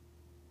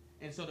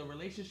 And so the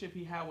relationship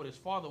he had with his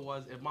father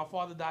was, if my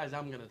father dies,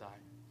 I'm going to die.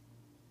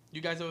 You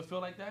guys ever feel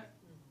like that?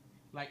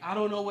 Like, I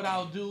don't know what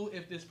I'll do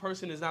if this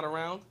person is not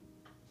around,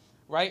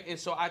 right? And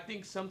so I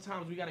think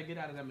sometimes we got to get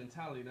out of that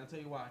mentality, and I'll tell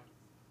you why.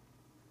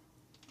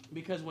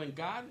 Because when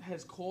God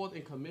has called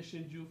and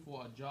commissioned you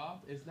for a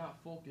job, it's not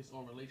focused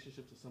on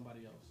relationships with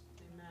somebody else.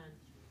 Amen.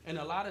 And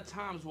a lot of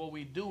times what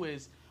we do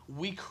is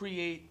we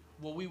create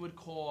what we would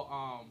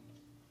call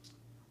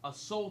a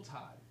soul tie.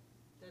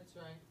 That's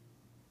right.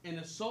 And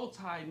the soul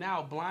tie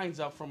now blinds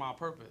us from our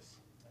purpose.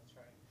 That's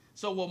right.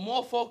 So we're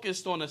more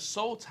focused on a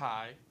soul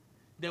tie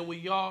than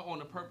we are on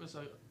the purpose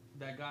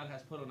that God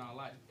has put on our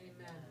life.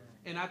 Amen.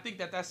 And I think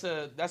that's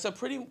a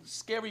pretty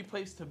scary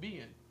place to be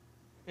in,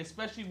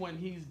 especially when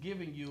he's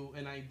giving you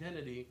an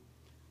identity,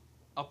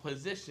 a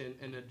position,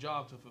 and a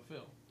job to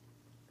fulfill.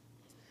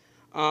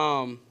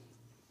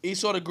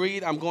 Esau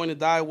agreed, I'm going to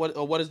die.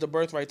 What is the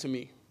birthright to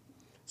me?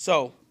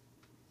 So,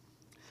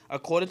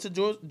 according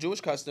to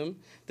Jewish custom,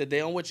 the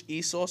day on which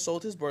Esau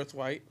sold his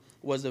birthright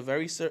was the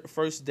very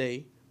first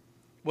day,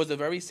 was the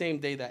very same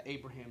day that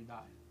Abraham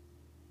died.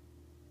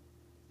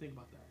 Think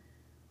about that.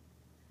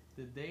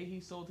 The day he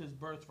sold his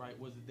birthright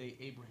was the day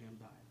Abraham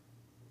died.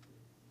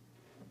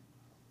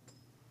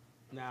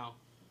 Now,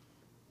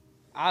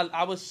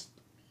 I was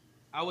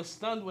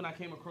stunned when I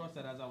came across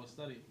that as I was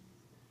studying.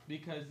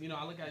 because, you know,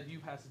 I look at you,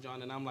 Pastor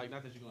John, and I'm like,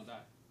 not that you're going to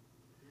die.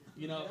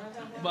 You know,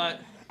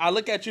 but I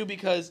look at you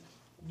because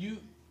you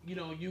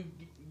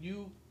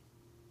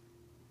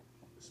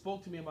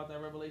spoke to me about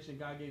that revelation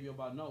God gave you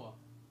about Noah,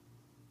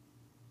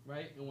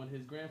 right? And when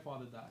his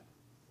grandfather died.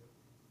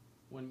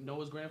 When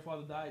Noah's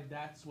grandfather died,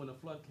 that's when the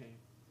flood came,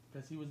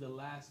 because he was the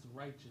last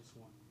righteous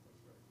one,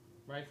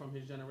 right, from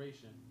his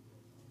generation.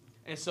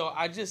 And so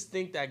I just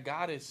think that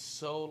God is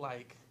so,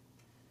 like,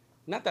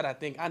 not that I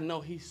think, I know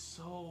he's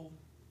so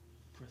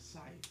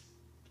precise.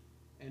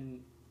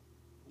 And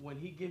when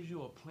he gives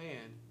you a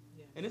plan,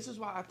 and this is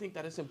why I think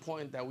that it's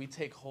important that we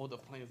take hold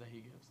of plans that he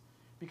gives.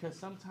 Because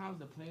sometimes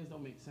the plans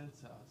don't make sense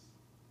to us.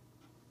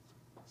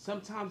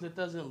 Sometimes it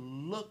doesn't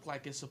look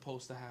like it's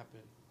supposed to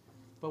happen.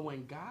 But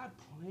when God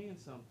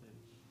plans something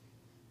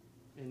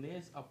and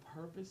there's a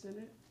purpose in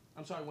it,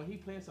 I'm sorry, when he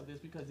plans something,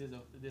 it's because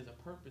there's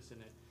a purpose in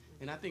it.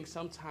 And I think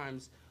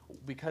sometimes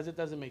because it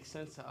doesn't make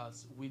sense to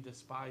us, we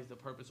despise the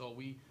purpose, or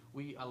we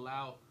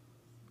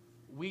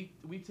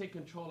take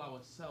control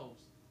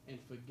ourselves and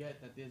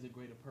forget that there's a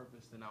greater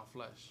purpose than our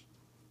flesh.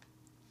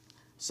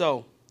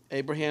 So,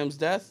 Abraham's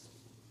death,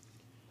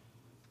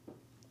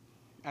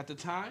 at the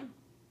time,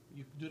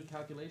 you do the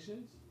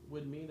calculations,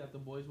 would mean that the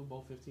boys were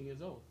both 15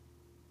 years old.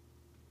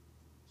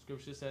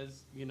 Scripture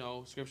says, you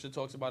know, Scripture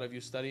talks about, if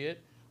you study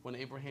it, when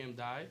Abraham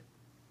died,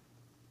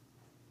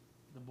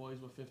 the boys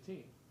were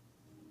 15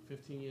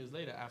 years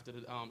later after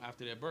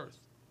their birth.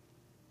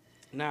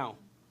 Now,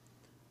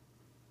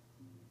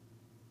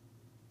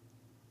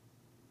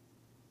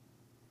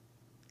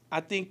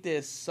 I think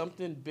there's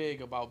something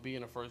big about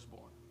being a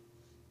firstborn,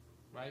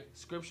 right?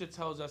 Scripture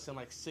tells us in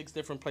like 6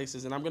 different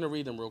places, and I'm going to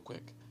read them real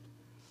quick.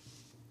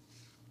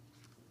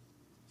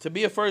 To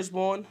be a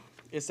firstborn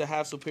is to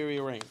have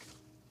superior rank.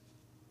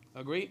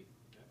 Agree?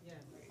 Yeah.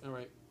 All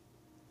right.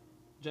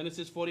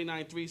 Genesis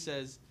 49:3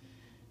 says,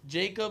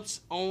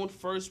 Jacob's own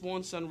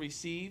firstborn son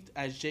received,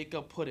 as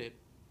Jacob put it,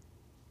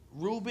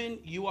 Reuben,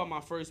 you are my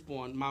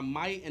firstborn, my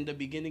might and the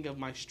beginning of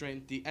my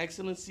strength, the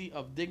excellency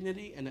of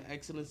dignity and the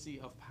excellency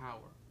of power.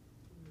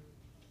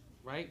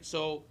 Right?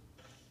 So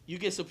you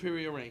get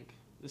superior rank.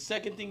 The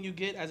second thing you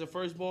get as a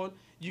firstborn,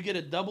 you get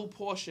a double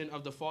portion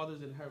of the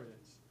father's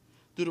inheritance.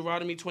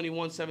 Deuteronomy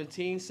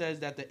 21:17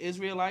 says that the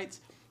Israelites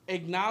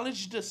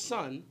acknowledged the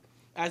son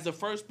as the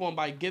firstborn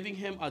by giving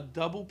him a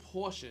double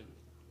portion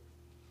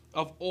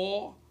of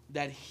all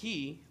that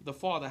he, the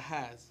father,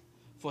 has.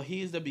 For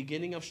he is the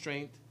beginning of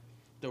strength.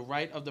 The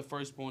right of the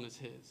firstborn is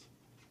his.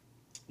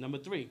 Number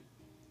 3,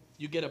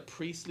 you get a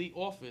priestly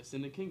office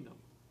in the kingdom.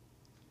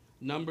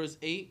 Numbers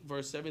 8,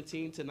 verse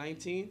 17 to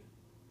 19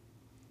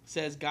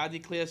 says, God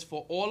declares,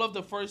 for all of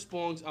the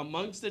firstborns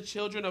amongst the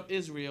children of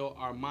Israel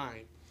are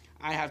mine.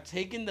 I have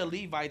taken the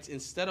Levites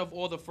instead of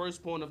all the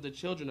firstborn of the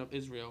children of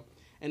Israel,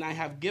 and I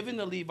have given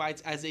the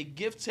Levites as a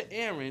gift to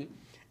Aaron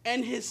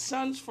and his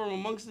sons from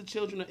amongst the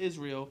children of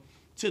Israel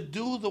to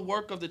do the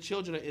work of the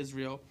children of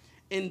Israel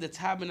in the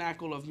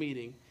tabernacle of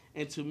meeting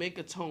and to make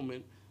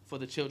atonement for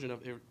the children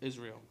of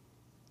Israel.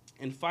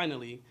 And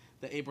finally,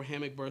 the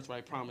Abrahamic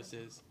birthright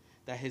promises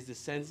that his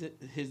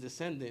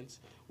descendants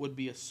would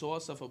be a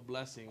source of a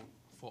blessing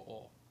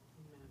for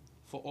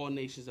all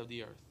nations of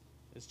the earth.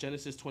 It's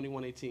Genesis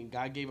 21:18.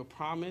 God gave a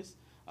promise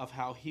of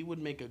how he would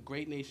make a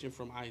great nation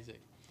from Isaac.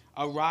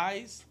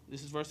 Arise,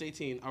 this is verse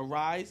 18.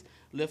 Arise,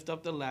 lift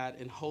up the lad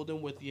and hold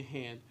him with your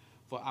hand,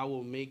 for I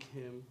will make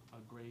him a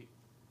great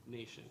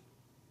nation.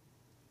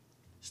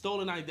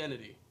 Stolen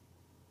identity.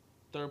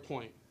 Third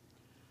point.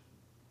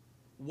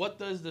 What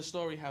does the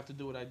story have to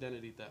do with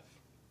identity theft?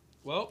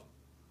 Well,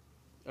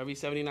 every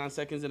 79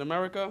 seconds in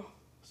America,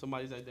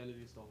 somebody's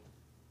identity is stolen.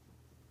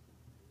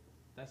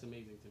 That's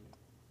amazing to me.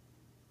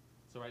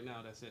 So right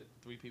now, that's it.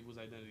 3 people's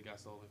identity got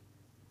stolen.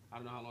 I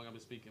don't know how long I've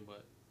been speaking,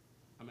 but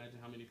imagine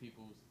how many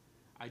people's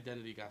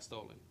identity got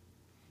stolen.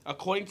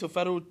 According to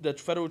the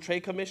Federal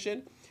Trade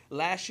Commission,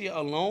 last year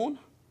alone,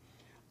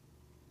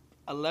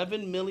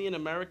 11 million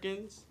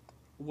Americans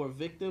were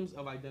victims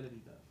of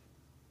identity theft,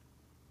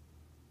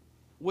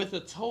 with a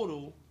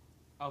total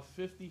of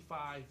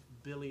 $55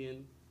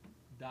 billion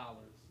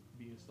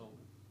being stolen.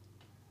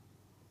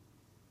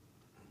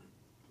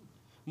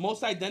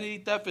 Most identity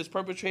theft is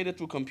perpetrated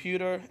through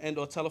computer and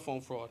or telephone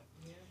fraud.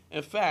 Yeah.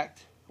 In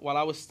fact, while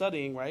I was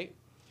studying, right,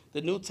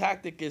 the new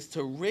tactic is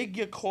to rig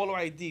your caller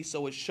ID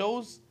so it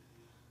shows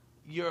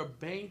your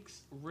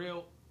bank's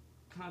real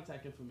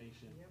contact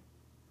information,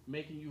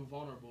 making you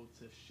vulnerable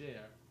to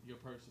share your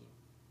personal,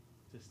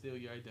 to steal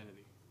your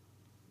identity.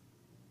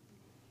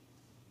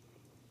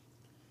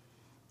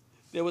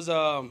 There was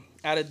out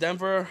of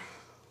Denver,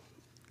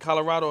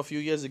 Colorado a few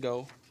years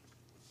ago.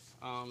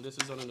 This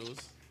was on the news.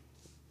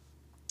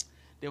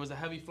 There was a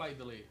heavy flight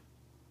delay.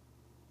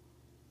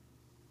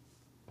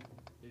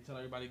 They tell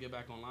everybody to get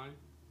back online.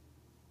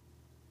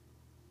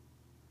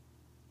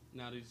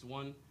 Now there's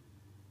one,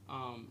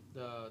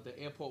 the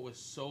airport was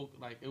so,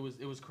 like, it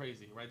was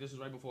crazy, right? This was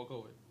right before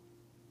COVID.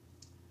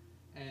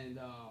 And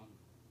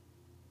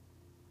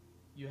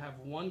you have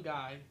one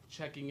guy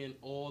checking in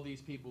all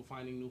these people,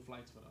 finding new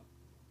flights for them.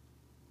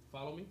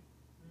 Follow me?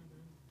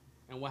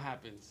 Mm-hmm. And what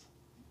happens?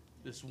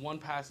 This one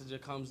passenger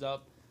comes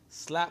up,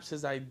 slaps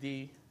his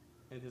ID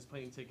and his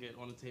plane ticket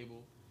on the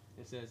table,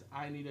 and says,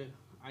 I need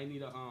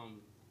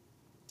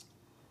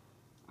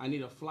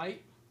a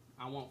flight.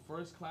 I want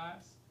first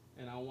class,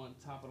 and I want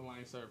top of the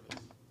line service.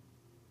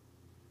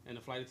 And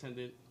the flight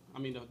attendant,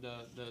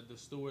 the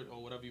steward,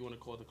 or whatever you want to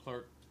call it, the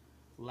clerk,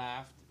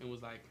 laughed and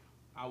was like,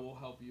 I will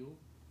help you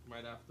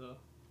right after.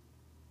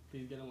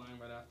 Please get in line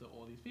right after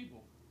all these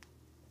people.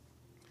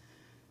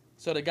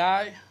 So the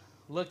guy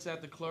looks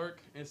at the clerk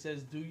and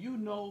says, do you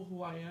know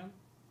who I am?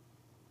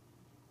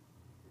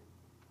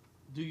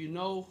 Do you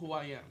know who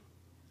I am?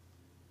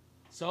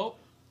 So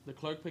the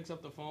clerk picks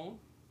up the phone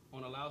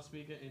on a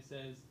loudspeaker and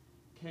says,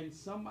 can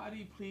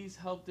somebody please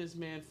help this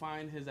man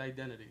find his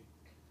identity?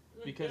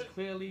 Because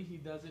clearly he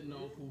doesn't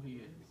know who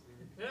he is.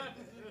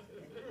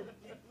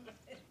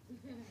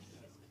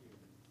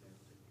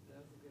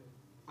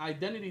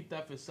 Identity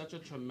theft is such a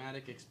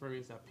traumatic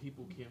experience that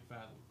people can't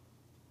fathom.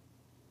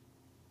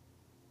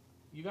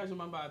 You guys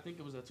remember, I think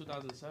it was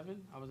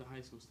 2007? I was in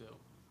high school still.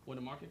 When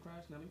the market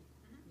crashed, Nelly?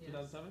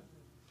 2007?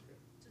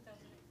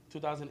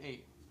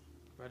 2008.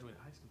 Graduated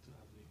high school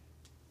 2008.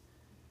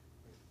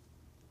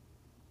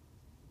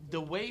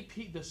 The way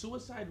the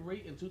suicide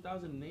rate in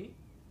 2008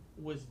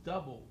 was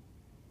double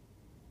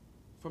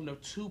from the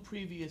 2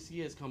 previous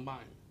years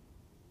combined.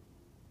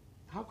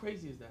 How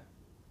crazy is that?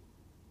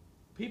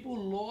 People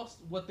lost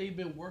what they've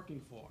been working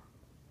for.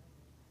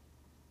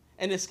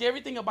 And the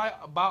scary thing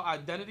about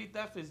identity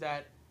theft is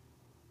that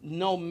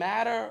no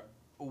matter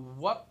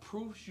what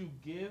proofs you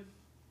give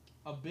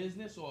a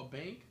business or a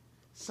bank,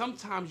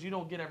 sometimes you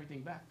don't get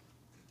everything back.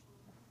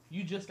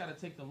 You just got to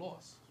take the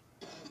loss.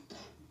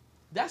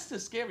 That's the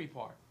scary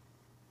part.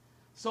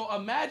 So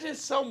imagine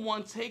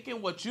someone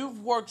taking what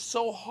you've worked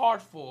so hard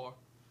for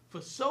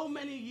so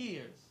many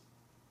years,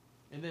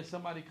 and then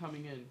somebody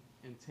coming in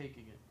and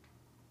taking it.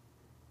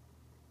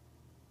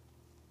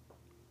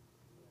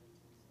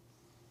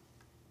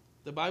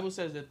 The Bible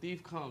says the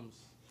thief comes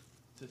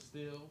to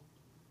steal,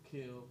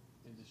 kill,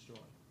 and destroy.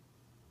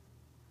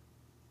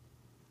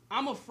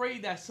 I'm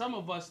afraid that some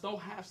of us don't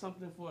have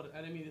something for the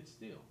enemy to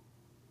steal.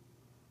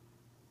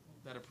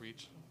 Better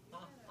preach.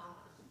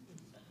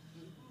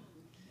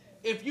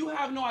 If you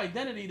have no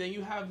identity, then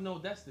you have no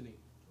destiny.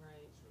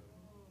 Right.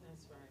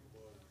 That's right.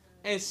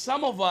 And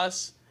some of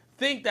us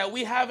think that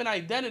we have an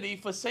identity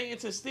for Satan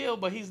to steal,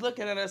 but he's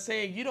looking at us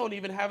saying, you don't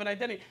even have an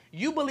identity.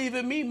 You believe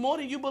in me more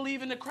than you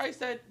believe in the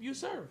Christ that you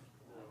serve.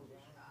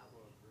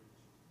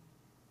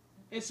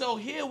 And so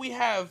here we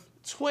have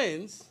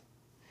twins,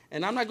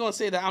 and I'm not going to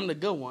say that I'm the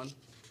good one.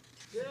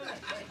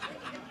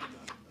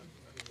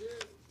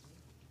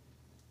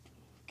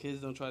 Kids,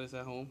 don't try this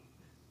at home.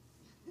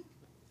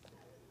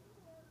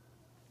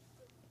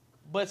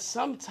 But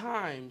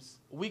sometimes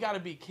we got to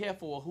be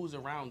careful of who's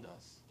around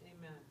us.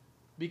 Amen.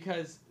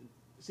 Because,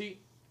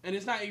 see, and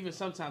it's not even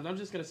sometimes, I'm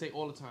just going to say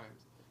all the time.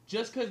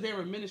 Just because they're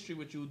in ministry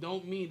with you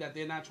don't mean that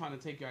they're not trying to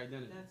take your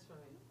identity. That's right.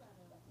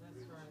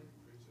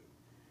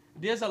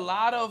 That's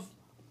right.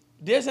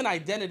 There's an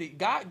identity.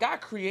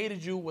 God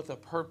created you with a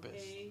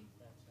purpose.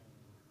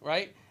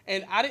 Right?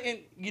 And I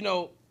didn't,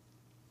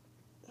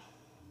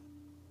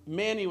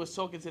 Manny was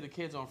talking to the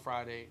kids on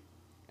Friday,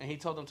 and he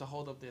told them to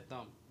hold up their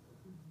thumb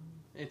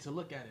and to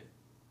look at it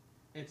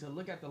and to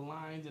look at the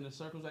lines and the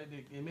circles like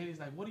that. And Manny's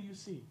like, what do you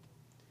see?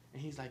 And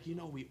he's like,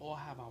 we all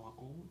have our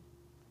own.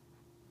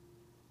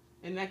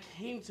 And that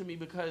came to me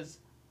because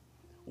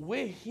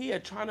we're here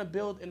trying to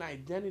build an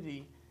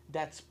identity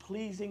that's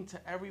pleasing to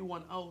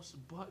everyone else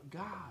but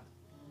God.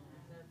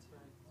 That's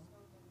right.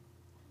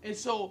 And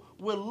so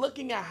we're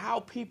looking at how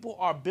people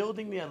are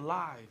building their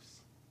lives.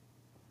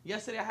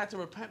 Yesterday I had to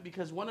repent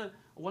because one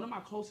of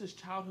my closest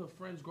childhood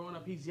friends growing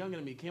up, he's younger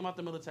than me, came out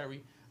the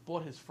military,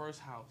 bought his first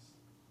house.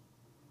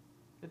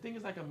 The thing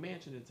is like a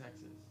mansion in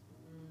Texas.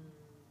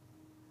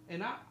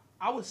 And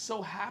I was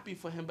so happy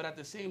for him, but at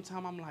the same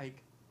time I'm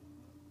like,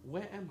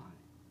 where am I?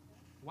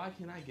 Why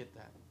can't I get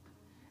that?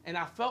 And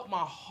I felt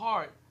my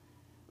heart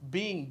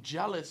being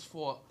jealous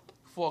for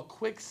a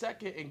quick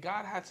second, and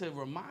God had to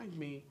remind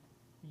me,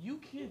 you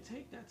can't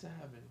take that to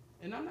heaven.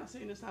 And I'm not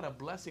saying it's not a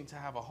blessing to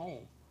have a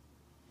home.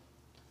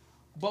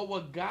 But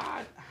what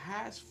God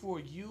has for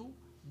you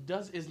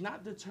is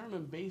not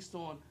determined based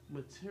on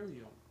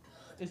material.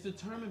 It's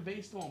determined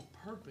based on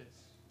purpose.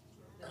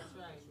 That's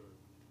right.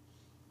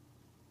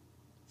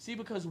 See,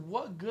 because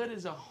what good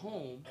is a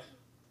home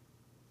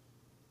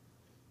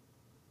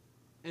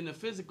in the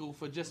physical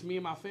for just me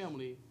and my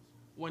family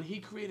when he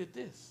created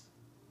this?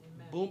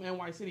 Amen. Boom,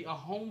 NY City, a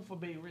home for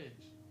Bay Ridge,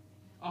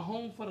 a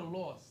home for the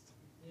lost,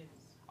 Yes.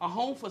 a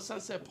home for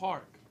Sunset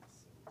Park.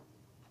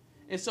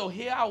 And so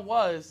here I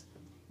was,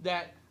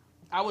 that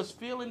I was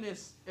feeling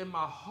this in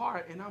my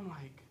heart, and I'm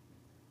like,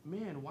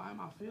 man, why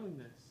am I feeling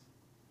this?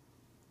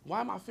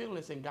 Why am I feeling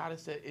this? And God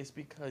has said, it's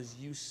because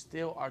you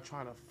still are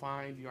trying to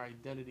find your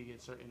identity in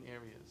certain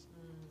areas.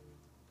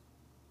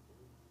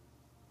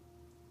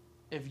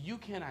 If you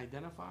can't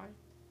identify,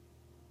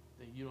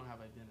 then you don't have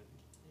identity.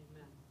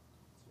 Amen.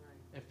 That's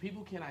right. If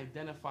people can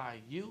identify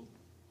you,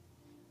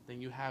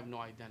 then you have no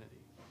identity.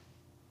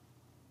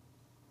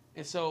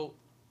 And so,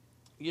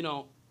 you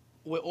know,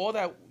 with all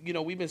that, you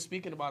know, we've been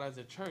speaking about as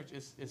a church,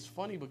 it's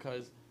funny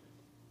because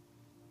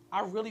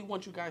I really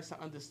want you guys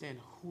to understand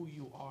who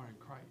you are in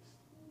Christ.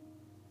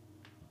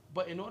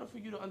 But in order for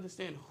you to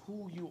understand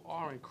who you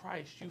are in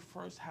Christ, you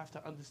first have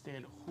to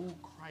understand who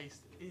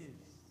Christ is.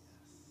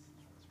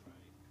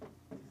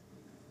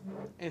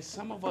 And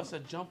some of us are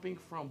jumping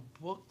from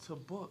book to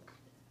book,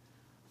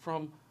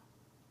 from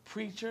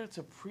preacher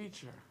to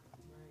preacher,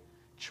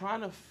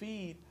 trying to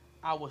feed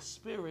our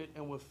spirit,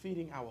 and we're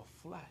feeding our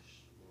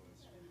flesh.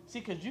 See,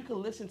 because you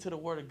can listen to the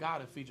word of God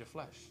and feed your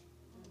flesh.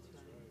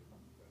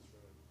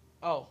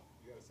 Oh,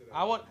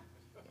 I want.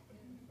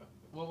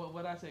 What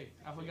did I say?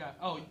 I forgot.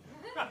 Oh,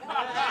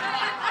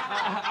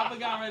 I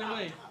forgot right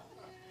away.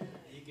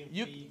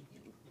 You can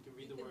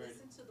read the word.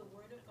 Listen to the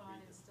word of God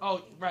and still Oh,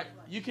 feed your right.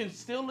 flesh. You can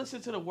still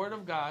listen to the word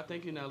of God.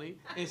 Thank you, Nelly.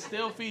 And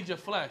still feed your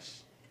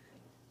flesh.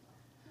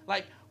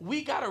 Like,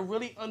 we got to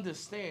really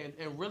understand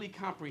and really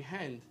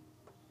comprehend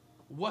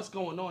what's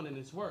going on in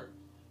this word.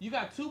 You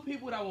got two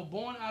people that were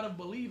born out of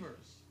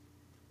believers,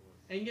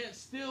 and yet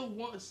still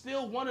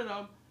one of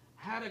them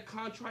had a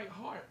contrite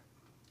heart.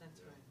 That's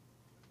right.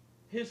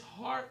 His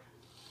heart,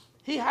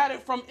 he had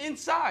it from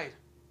inside.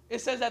 It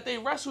says that they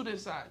wrestled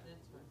inside.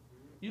 That's right.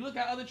 You look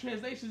at other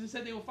translations, it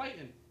said they were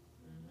fighting.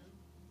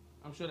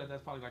 I'm sure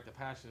that's probably like the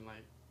passion,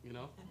 like, you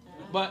know.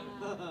 But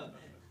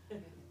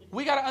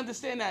we got to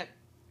understand that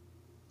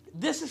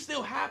this is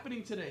still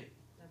happening today.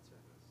 That's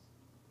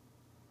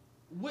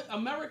right.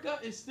 America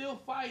is still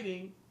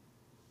fighting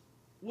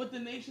with the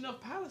nation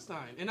of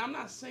Palestine. And I'm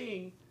not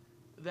saying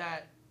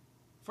that,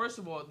 first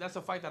of all, that's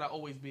a fight that I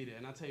always be there.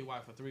 And I'll tell you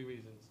why, for 3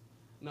 reasons.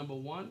 Number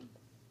one,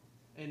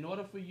 in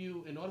order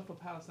for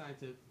Palestine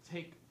to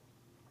take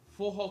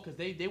full hold, because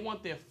they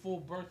want their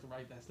full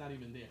birthright that's not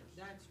even theirs.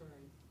 That's right.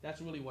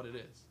 That's really what it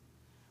is.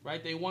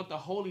 Right? They want the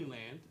Holy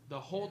Land, the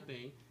whole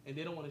thing, and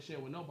they don't want to share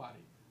with nobody.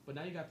 But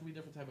now you got 3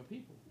 different type of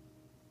people.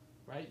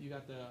 Right? You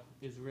got the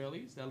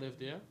Israelis that live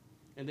there,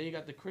 and then you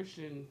got the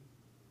Christian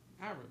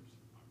Arabs.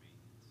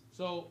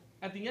 So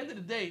at the end of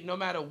the day, no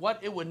matter what,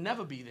 it would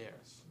never be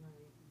theirs. Right.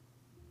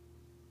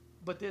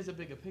 But there's a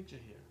bigger picture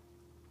here.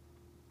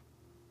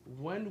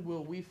 When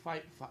will we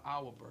fight for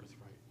our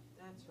birthright?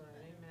 That's right.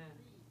 Amen.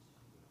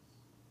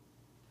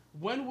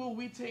 When will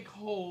we take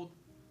hold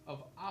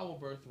of our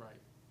birthright?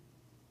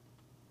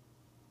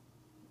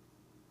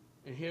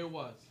 And here it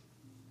was.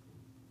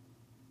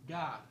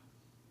 God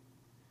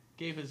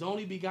gave his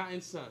only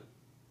begotten son,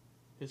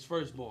 his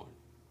firstborn.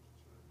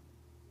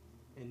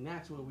 And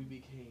that's where we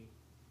became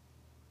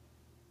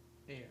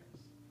heirs.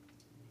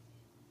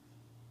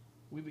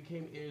 We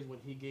became heirs when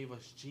he gave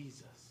us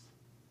Jesus.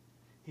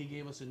 He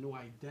gave us a new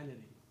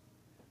identity.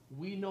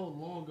 We no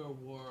longer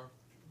were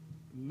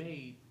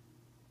made,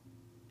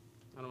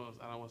 I don't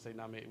want to say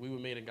not made, we were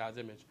made in God's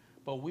image,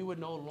 but we were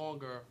no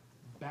longer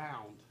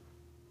bound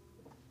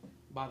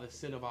by the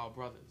sin of our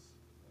brothers.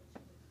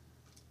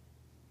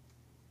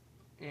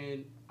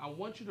 And I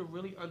want you to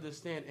really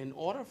understand, in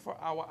order for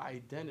our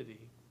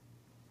identity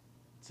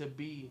to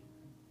be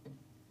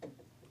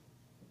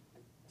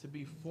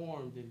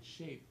formed and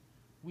shaped,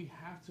 we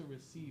have to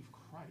receive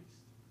Christ.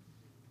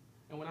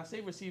 And when I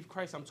say receive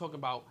Christ, I'm talking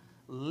about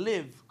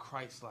live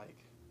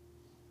Christ-like.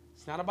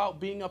 It's not about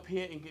being up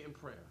here and getting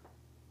prayer.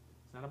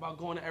 It's not about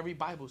going to every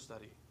Bible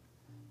study.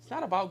 It's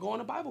not about going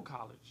to Bible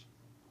college.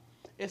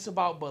 It's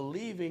about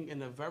believing in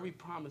the very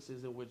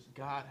promises in which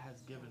God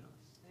has given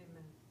us.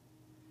 Amen.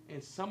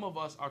 And some of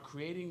us are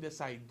creating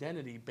this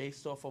identity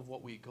based off of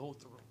what we go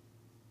through.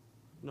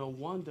 No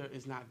wonder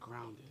it's not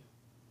grounded.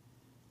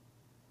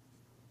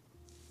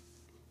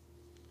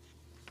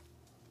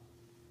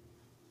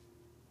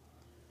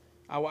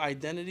 Our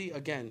identity,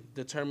 again,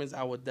 determines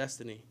our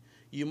destiny.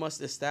 You must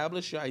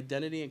establish your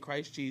identity in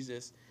Christ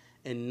Jesus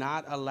and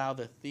not allow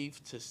the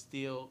thief to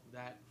steal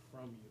that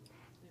from you.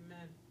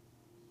 Amen.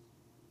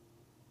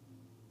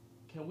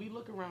 Can we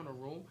look around the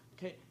room?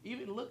 Can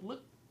even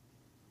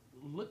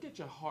look at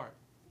your heart.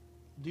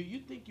 Do you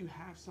think you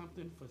have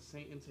something for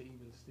Satan to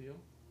even steal?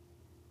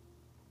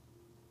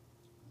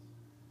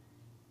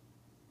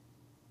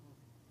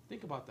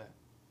 Think about that.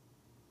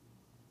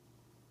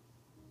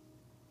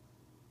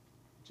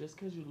 Just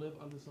because you live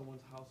under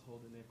someone's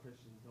household and they're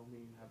Christians don't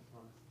mean you have the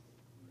promises.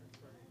 That's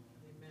right.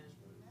 Amen.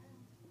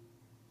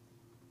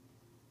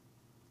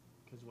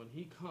 Because when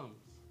he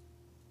comes,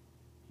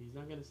 he's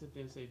not going to sit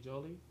there and say,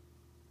 Jolie,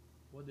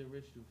 what did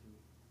Rich do for me?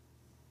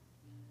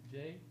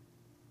 Jay,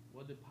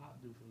 what did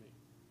Pop do for me?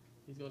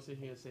 He's going to sit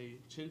here and say,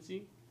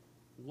 Chintzy,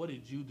 what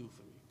did you do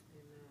for me?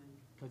 Amen.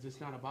 Because it's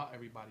not about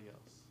everybody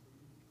else.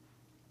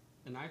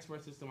 And I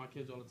express this to my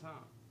kids all the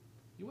time.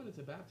 You went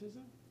into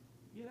baptism?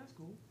 Yeah, that's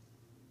cool.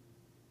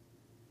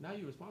 Now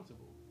you're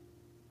responsible.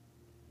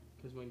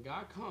 Because when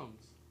God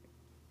comes,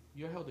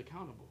 you're held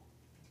accountable.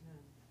 Amen.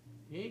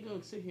 He ain't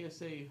going to sit here and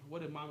say,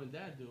 what did mom and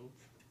dad do?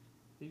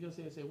 He's going to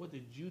sit here and say, what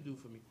did you do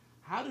for me?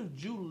 How did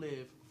you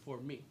live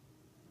for me?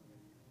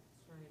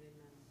 That's right.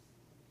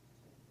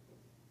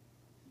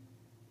 Amen.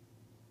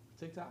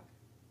 TikTok?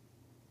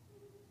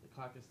 The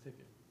clock is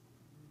ticking.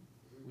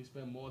 We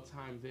spend more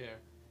time there.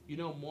 You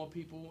know, more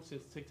people,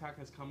 since TikTok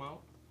has come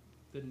out,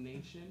 the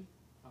nation,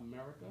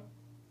 America,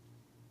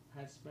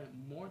 has spent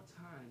more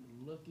time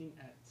looking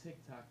at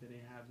TikTok than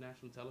they have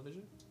national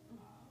television.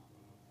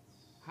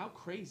 How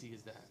crazy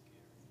is that?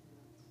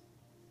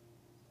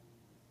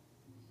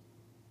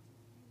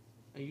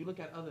 And you look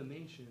at other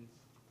nations,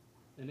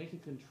 and they can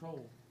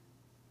control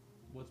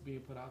what's being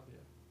put out there.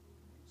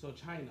 So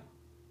China,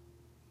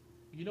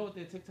 you know what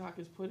their TikTok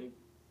is putting?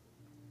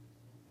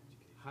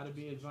 How to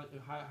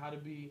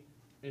be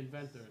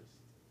inventors,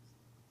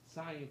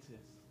 scientists.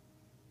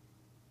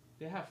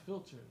 They have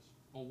filters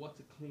on what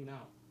to clean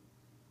out,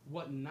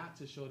 what not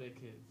to show their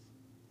kids.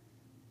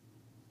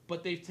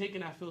 But they've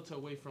taken that filter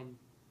away from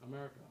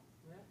America.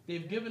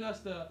 They've given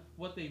us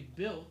what they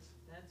built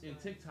in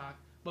TikTok,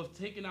 but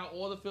taken out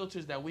all the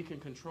filters that we can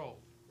control.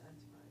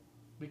 That's right.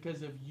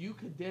 Because if you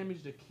could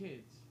damage the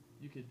kids,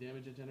 you could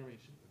damage a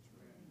generation.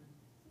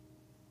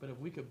 But if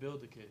we could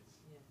build the kids,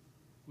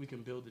 we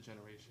can build the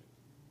generation.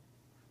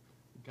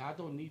 God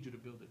don't need you to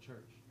build a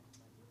church.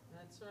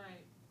 That's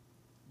right.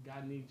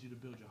 God needs you to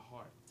build your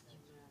heart.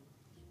 Amen.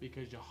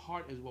 Because your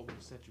heart is what will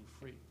set you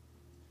free.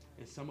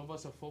 And some of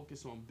us are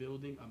focused on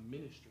building a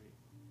ministry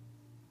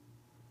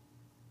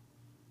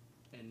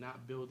and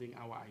not building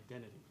our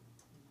identity.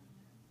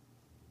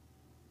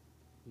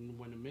 And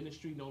when the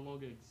ministry no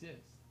longer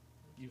exists,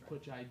 you've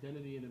put your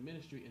identity in the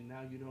ministry and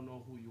now you don't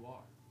know who you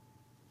are.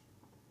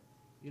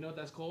 You know what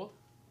that's called?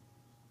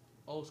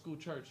 Old school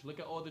church. Look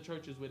at all the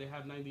churches where they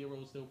have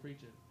 90-year-olds still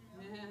preaching.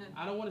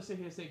 I don't want to sit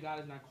here and say God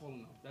is not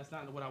calling them. That's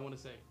not what I want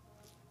to say.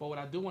 But what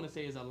I do want to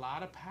say is a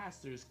lot of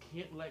pastors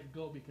can't let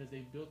go because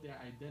they built their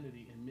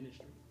identity in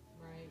ministry.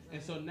 Right.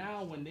 And so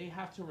now when they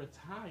have to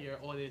retire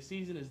or their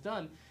season is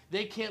done,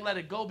 they can't let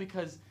it go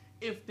because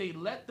if they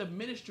let the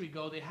ministry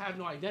go, they have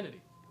no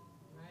identity.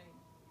 Right.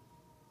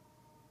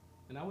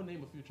 And I would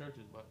name a few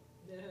churches, but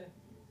Yeah.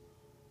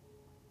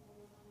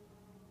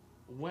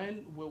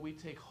 when will we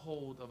take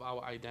hold of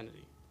our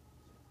identity?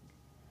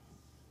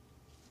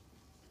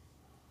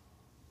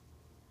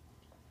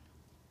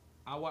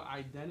 Our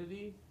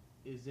identity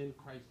is in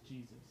Christ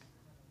Jesus.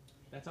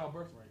 That's our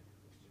birthright.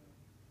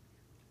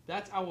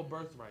 That's our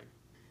birthright.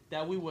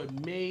 That we were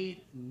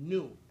made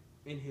new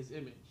in his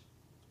image.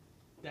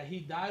 That he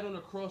died on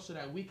the cross so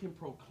that we can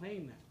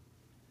proclaim that.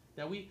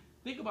 That we,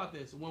 think about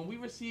this, when we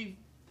receive,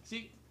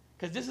 see,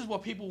 because this is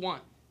what people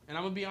want. And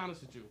I'm going to be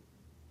honest with you.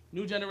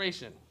 New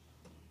generation.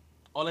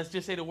 Or let's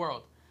just say the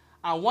world.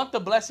 I want the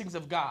blessings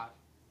of God.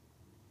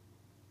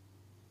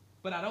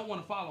 But I don't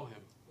want to follow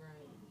him. Right.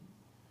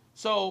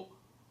 So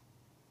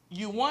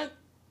you want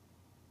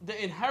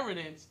the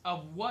inheritance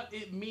of what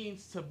it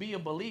means to be a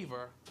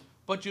believer,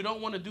 but you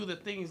don't want to do the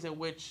things in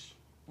which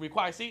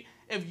require. See,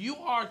 if you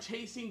are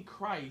chasing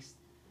Christ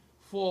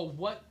for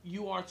what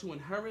you are to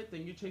inherit,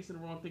 then you're chasing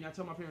the wrong thing. I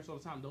tell my parents all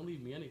the time, don't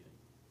leave me anything.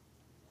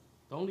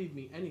 Don't leave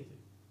me anything.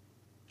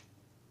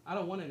 I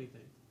don't want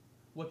anything.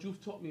 What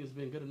you've taught me has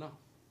been good enough.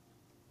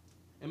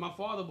 And my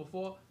father,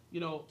 before,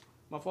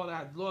 my father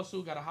had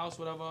lawsuit, got a house,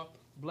 whatever,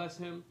 bless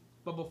him.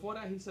 But before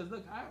that, he says,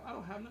 look, I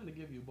don't have nothing to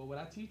give you, but what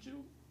I teach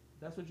you,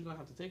 that's what you're going to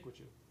have to take with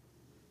you.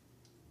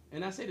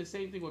 And I say the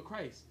same thing with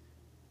Christ.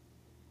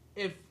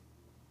 If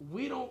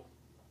we don't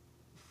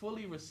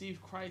fully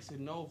receive Christ and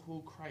know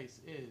who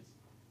Christ is,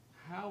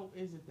 how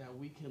is it that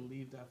we can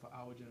leave that for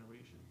our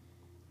generation?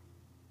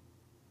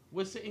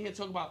 We're sitting here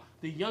talking about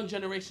the young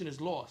generation is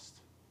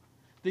lost.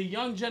 The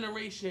young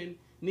generation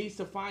needs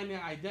to find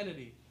their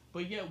identity,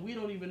 but yet we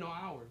don't even know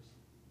ours.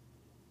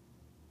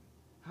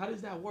 How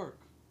does that work?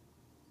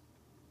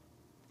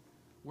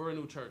 We're a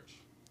new church.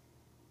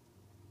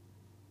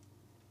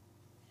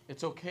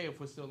 It's okay if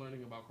we're still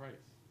learning about Christ.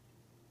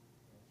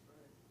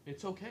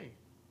 It's okay.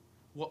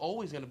 We're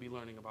always going to be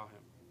learning about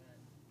him.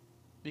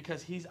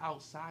 Because he's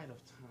outside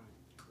of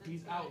time.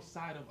 He's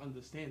outside of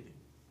understanding.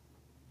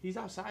 He's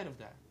outside of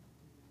that.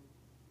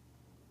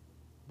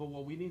 But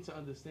what we need to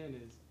understand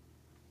is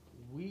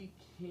we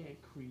can't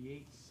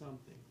create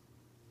something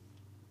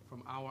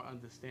from our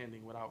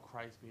understanding without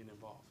Christ being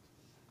involved.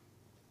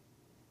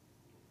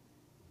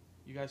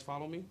 You guys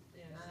follow me?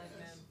 Yes.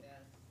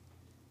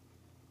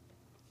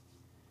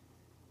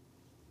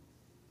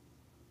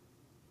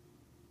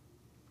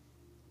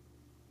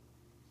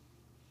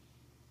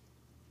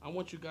 I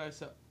want you guys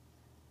to,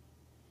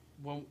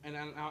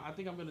 I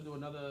think I'm going to do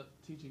another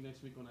teaching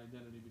next week on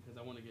identity because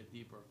I want to get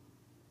deeper.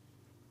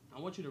 I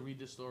want you to read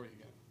this story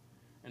again.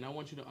 And I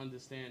want you to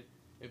understand,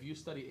 if you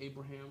study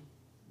Abraham,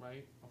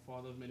 right, a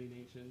father of many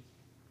nations,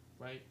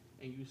 right,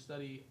 and you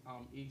study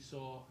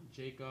Esau,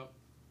 Jacob,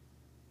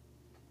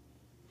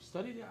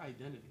 study their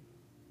identity.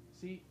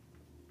 See,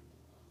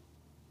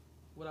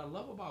 what I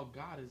love about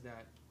God is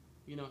that,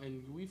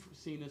 and we've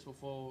seen this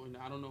before, and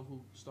I don't know who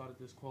started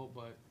this quote,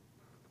 but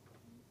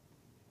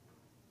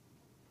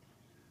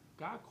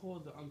God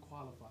calls the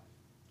unqualified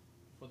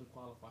for the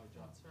qualified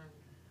job. That's right.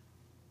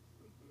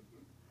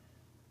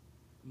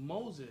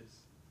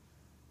 Moses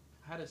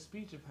had a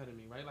speech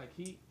impediment, right? Like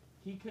he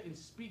couldn't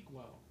speak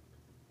well,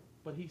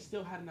 but he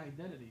still had an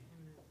identity.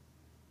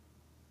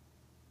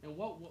 And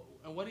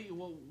what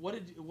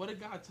did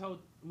God tell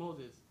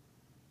Moses?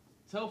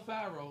 Tell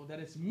Pharaoh that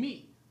it's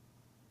me.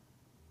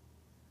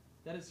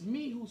 That it's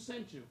me who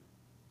sent you.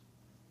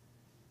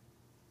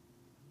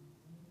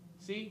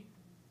 See?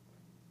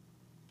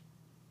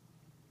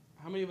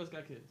 How many of us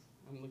got kids?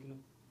 I'm looking at.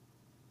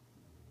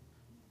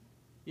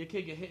 Your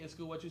kid get hit in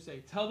school, what you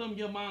say? Tell them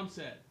your mom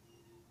said.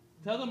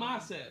 Tell them I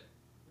said.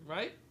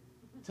 Right?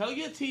 Tell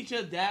your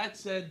teacher dad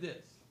said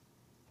this.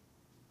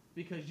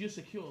 Because you're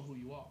secure in who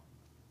you are.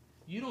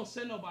 You don't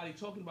send nobody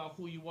talking about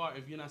who you are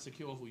if you're not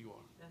secure in who you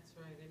are. That's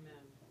right. Amen.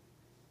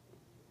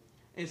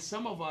 And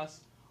some of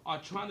us are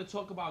trying to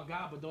talk about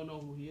God but don't know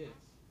who he is.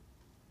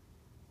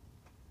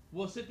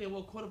 We'll sit there and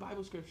we'll quote a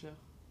Bible scripture.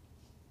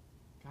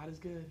 God is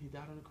good. He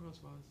died on the cross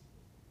for us.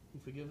 He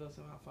forgives us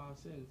of our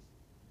sins.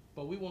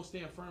 But we won't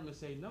stand firm and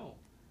say, no.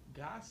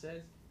 God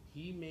says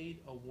he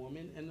made a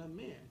woman and a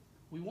man.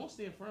 We won't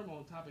stand firm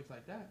on topics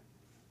like that.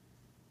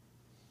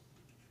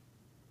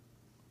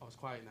 Oh, it's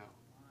quiet now.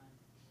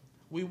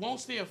 We won't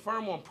stand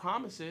firm on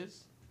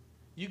promises.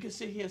 You can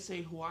sit here and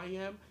say who I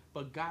am,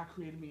 but God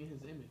created me in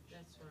his image.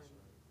 That's right.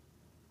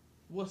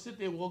 We'll sit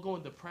there and we'll go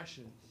in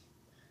depressions.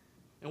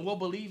 And we'll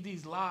believe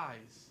these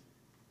lies.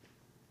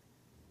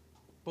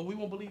 But we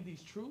won't believe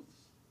these truths.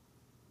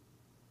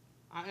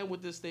 I end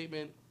with this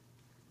statement.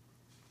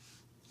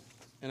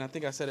 And I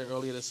think I said it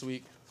earlier this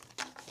week.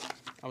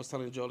 I was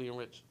telling Jolie and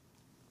Rich.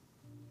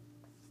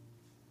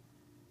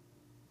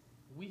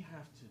 We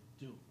have to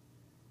do.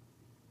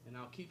 And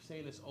I'll keep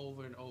saying this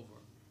over and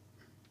over.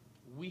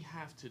 We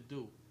have to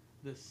do.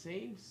 The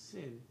same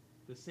sin,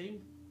 the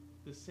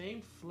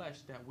same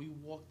flesh that we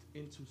walked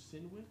into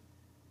sin with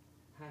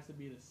has to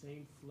be the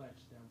same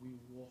flesh that we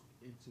walk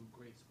into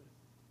grace with.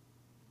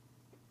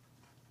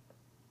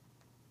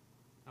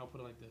 I'll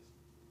put it like this.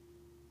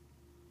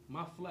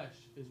 My flesh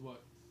is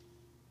what?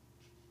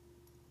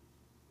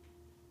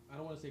 I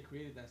don't want to say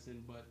created that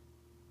sin, but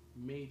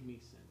made me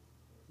sin.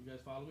 You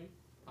guys follow me?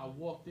 I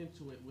walked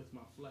into it with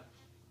my flesh.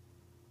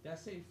 That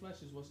same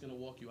flesh is what's going to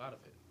walk you out of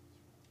it.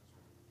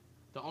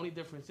 The only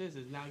difference is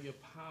now you're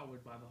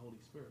powered by the Holy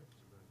Spirit.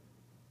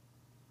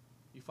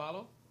 You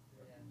follow?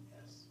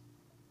 Yes.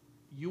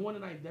 You want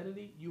an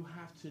identity? You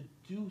have to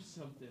do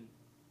something.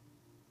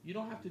 You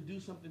don't have to do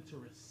something to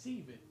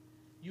receive it.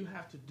 You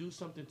have to do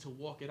something to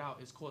walk it out.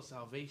 It's called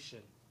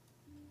salvation.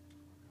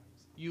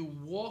 You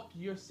walk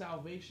your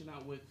salvation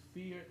out with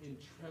fear and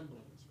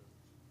trembling.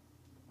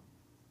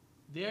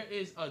 There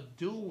is a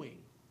doing.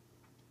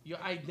 Your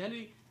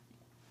identity,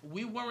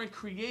 we weren't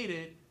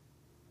created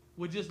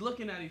with just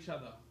looking at each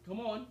other. Come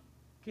on,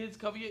 kids,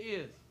 cover your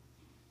ears.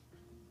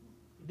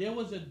 There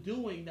was a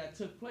doing that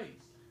took place.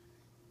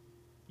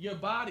 Your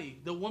body,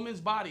 the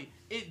woman's body,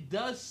 it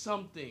does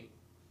something,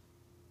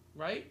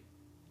 right?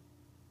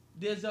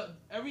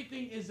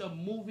 Everything is a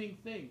moving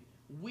thing.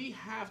 We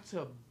have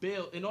to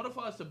build. In order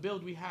for us to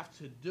build, we have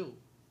to do.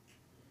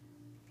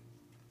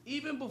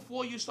 Even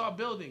before you start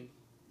building,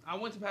 I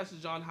went to Pastor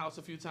John's house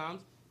a few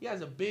times. He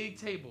has a big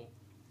table.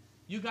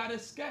 You got a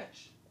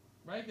sketch,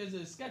 right? There's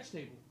a sketch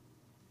table.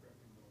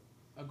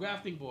 A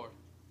grafting board.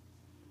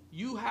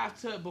 You have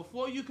to,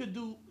 before you could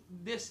do,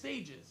 there's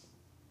stages.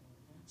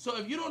 So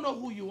if you don't know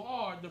who you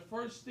are, the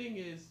first thing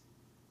is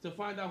to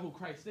find out who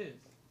Christ is.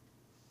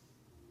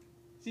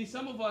 See,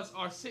 some of us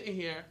are sitting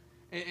here,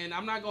 and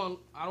I don't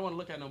want to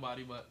look at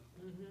nobody, but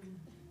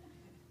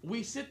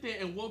we sit there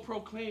and we'll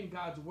proclaim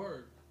God's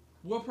word.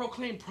 We'll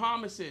proclaim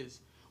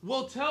promises.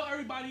 We'll tell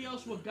everybody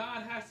else what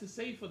God has to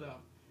say for them.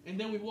 And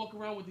then we walk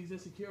around with these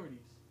insecurities.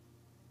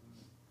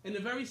 In the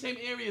very same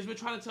areas we're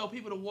trying to tell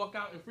people to walk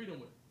out in freedom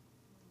with.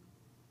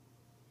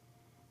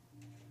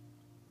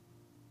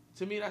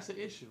 To me, that's an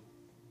issue.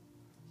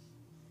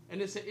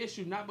 And it's an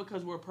issue not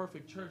because we're a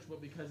perfect church,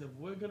 but because if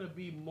we're going to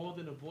be more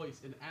than a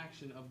voice in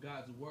action of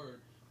God's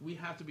word, we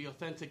have to be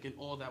authentic in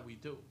all that we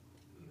do.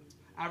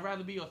 I'd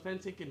rather be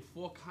authentic in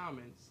 4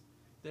 comments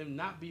than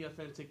not be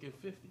authentic in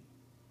 50.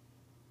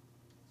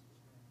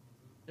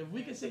 If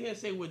we can sit here and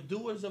say we're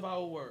doers of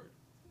our word,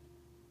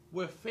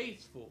 we're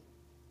faithful,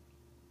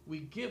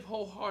 we give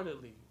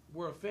wholeheartedly,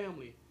 we're a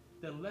family,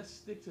 then let's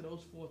stick to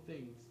those 4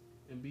 things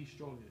and be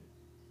strong in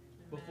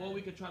it. Before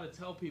we can try to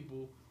tell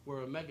people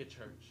we're a mega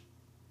church.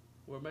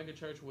 We're a mega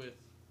church with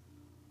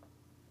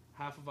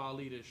half of our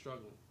leaders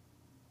struggling.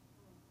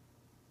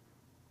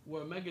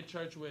 We're a mega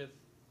church with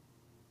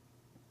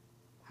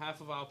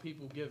half of our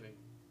people giving.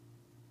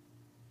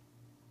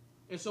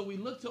 And so we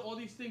look to all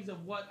these things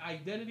of what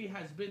identity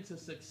has been to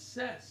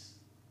success.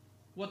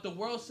 What the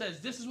world says,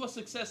 this is what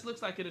success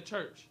looks like in a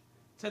church.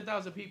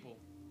 10,000 people.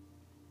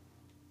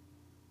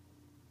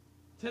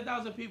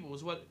 10,000 people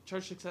is what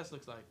church success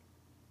looks like.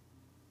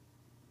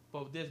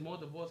 But there's more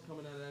divorce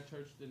coming out of that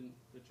church than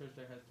the church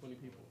that has 20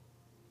 people.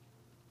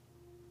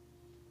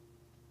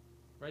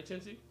 Right,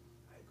 Chincy?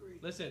 I agree.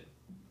 Listen,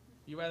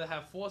 you rather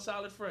have 4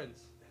 solid friends.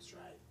 That's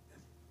right.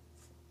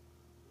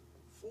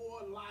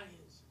 4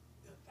 lions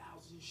and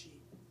 1,000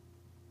 sheep.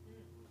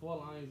 4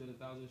 lions and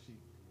 1,000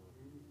 sheep.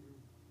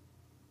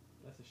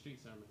 That's a street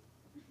sermon.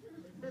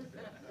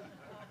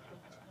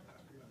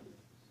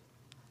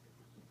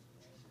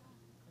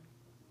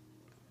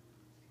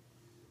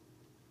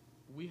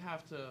 we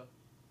have to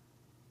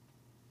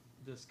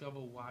discover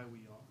why we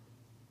are.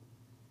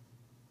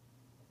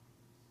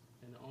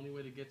 And the only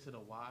way to get to the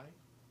why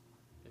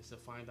is to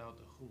find out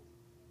the who.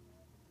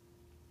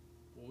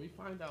 When we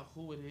find out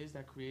who it is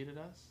that created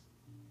us,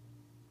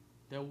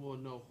 then we'll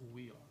know who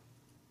we are.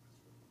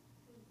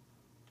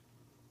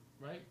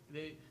 Right?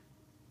 They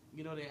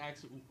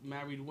ask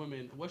married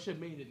women, what's your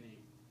maiden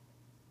name?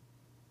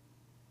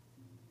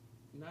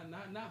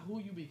 Not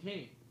who you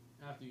became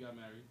after you got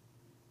married.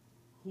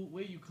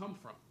 Where you come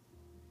from.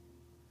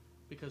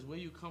 Because where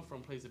you come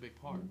from plays a big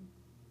part.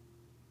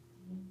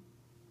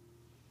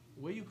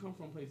 Where you come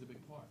from plays a big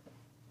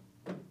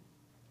part.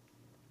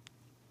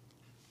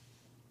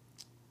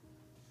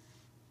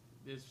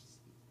 There's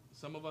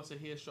some of us are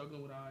here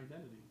struggling with our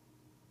identity,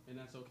 and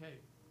that's okay.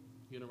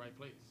 You're in the right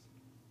place.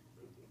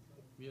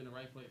 You're in the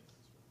right place.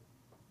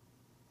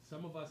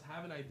 Some of us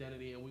have an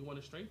identity and we want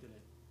to strengthen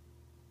it.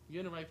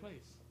 You're in the right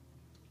place.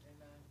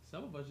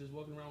 Some of us just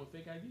walking around with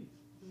fake IDs.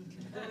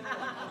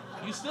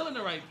 You're still in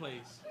the right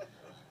place.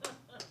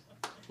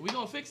 We're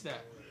going to fix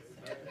that.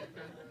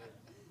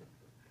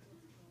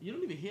 You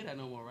don't even hear that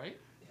no more, right?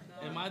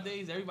 In my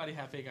days, everybody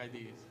had fake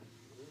IDs.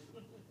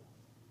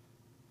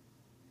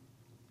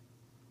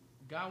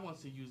 God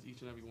wants to use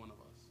each and every one of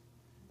us.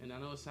 And I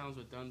know it sounds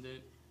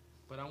redundant,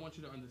 but I want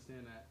you to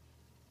understand that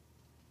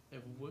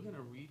if we're going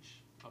to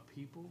reach a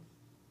people,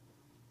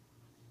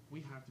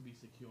 we have to be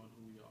secure in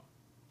who we are.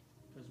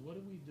 Because what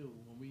do we do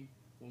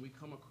when we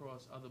come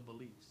across other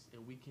beliefs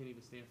and we can't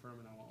even stand firm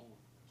in our own?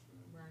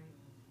 Right.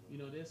 You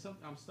know, there's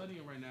something I'm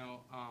studying right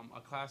now, a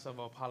class of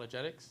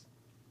apologetics,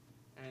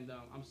 and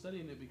I'm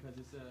studying it because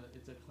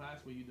it's a class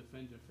where you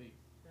defend your faith.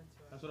 That's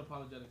right. That's what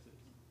apologetics is,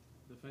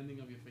 defending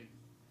of your faith.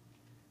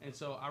 And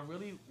so I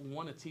really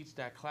want to teach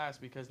that class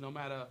because no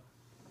matter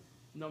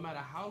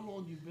how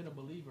long you've been a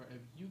believer,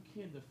 if you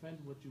can't defend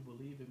what you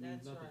believe, it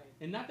means That's nothing.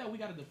 right. And not that we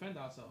got to defend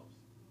ourselves,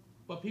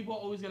 but people are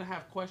always going to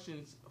have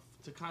questions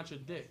to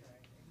contradict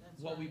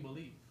That's what we right.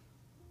 believe.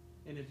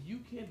 And if you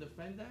can't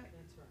defend that,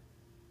 That's right.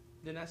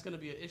 then that's going to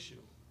be an issue.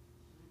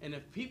 And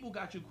if people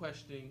got you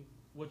questioning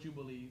what you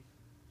believe,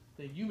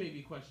 then you may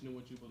be questioning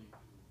what you believe.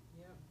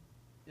 Yep.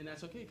 And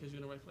that's okay because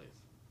you're in the right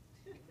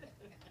place.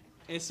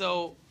 And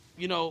so,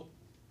 you know,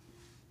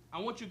 I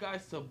want you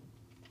guys to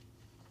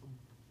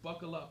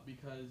buckle up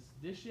because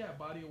this year at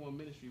Body of One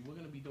Ministry, we're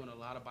going to be doing a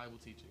lot of Bible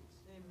teachings.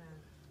 Amen.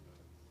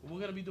 We're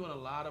going to be doing a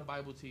lot of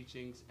Bible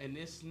teachings, and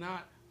it's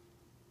not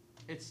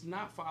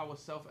for our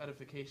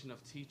self-edification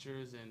of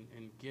teachers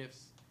and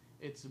gifts.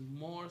 It's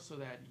more so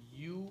that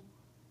you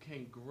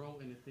can grow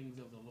in the things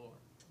of the Lord.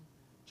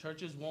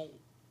 Churches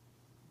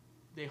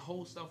they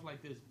hold stuff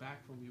like this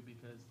back from you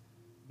because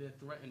they're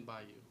threatened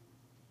by you.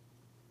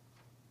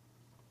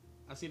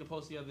 I seen a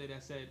post the other day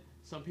that said,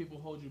 some people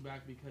hold you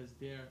back because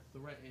they're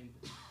threatened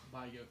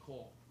by your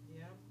call.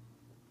 Yep.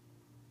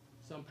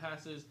 Some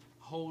pastors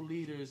hold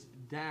leaders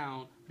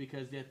down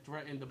because they're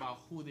threatened about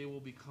who they will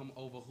become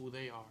over who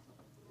they are.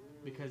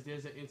 Because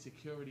there's an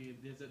insecurity,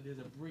 there's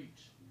a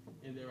breach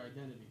in their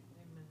identity.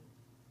 Amen.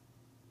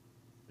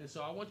 And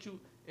so I want you,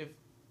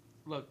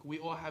 look, we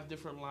all have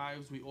different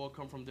lives, we all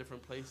come from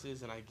different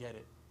places, and I get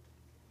it.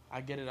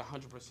 I get it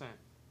 100%.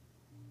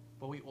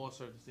 But we all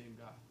serve the same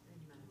God.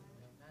 Amen.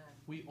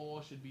 We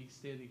all should be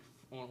standing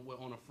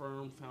on a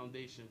firm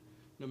foundation,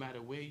 no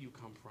matter where you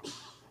come from.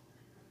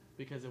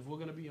 Because if we're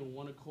going to be in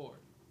one accord,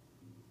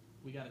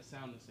 we got to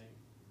sound the same.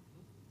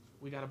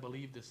 We got to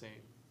believe the same.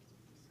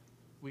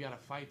 We got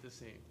to fight the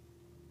same.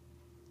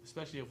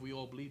 Especially if we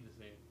all bleed the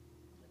same.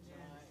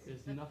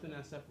 There's nothing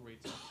that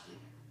separates us.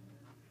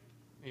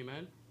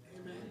 Amen?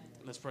 Amen.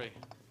 Let's pray.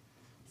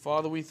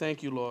 Father, we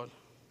thank you, Lord.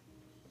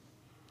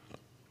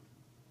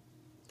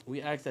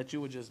 We ask that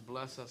you would just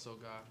bless us, oh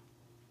God.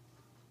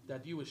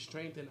 That you would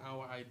strengthen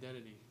our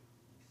identity.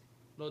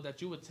 Lord,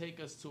 that you would take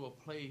us to a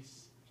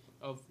place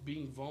of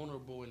being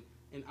vulnerable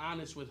and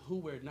honest with who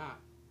we're not.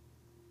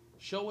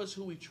 Show us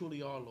who we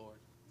truly are, Lord,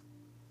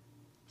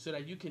 so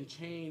that you can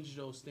change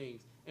those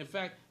things. In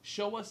fact,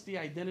 show us the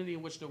identity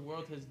in which the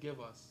world has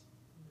given us.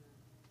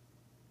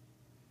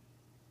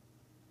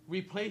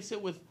 Replace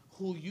it with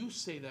who you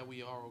say that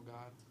we are, oh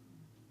God.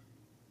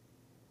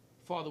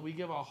 Father, we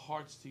give our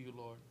hearts to you,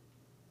 Lord.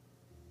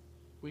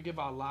 We give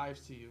our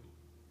lives to you.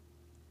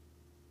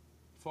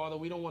 Father,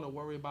 we don't want to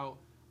worry about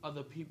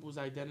other people's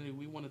identity.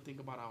 We want to think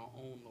about our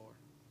own, Lord.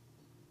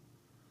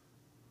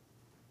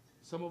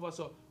 Some of us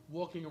are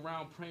walking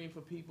around praying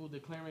for people,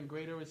 declaring,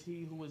 greater is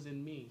he who is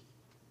in me.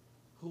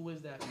 Who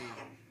is that me?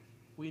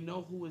 We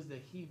know who is the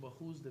he, but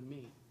who's the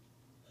me?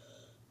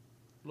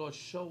 Lord,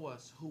 show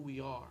us who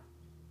we are.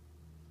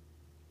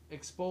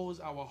 Expose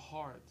our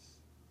hearts.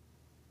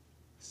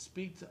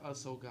 Speak to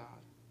us, oh God,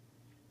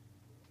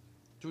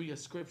 through your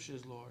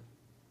scriptures, Lord.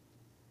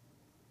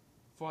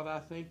 Father, I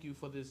thank you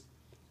for this,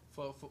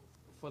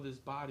 for this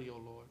body, oh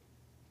Lord.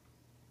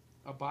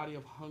 A body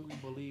of hungry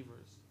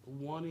believers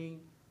wanting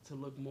to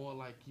look more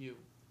like you.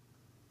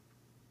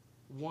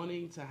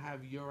 Wanting to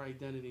have your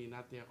identity,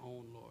 not their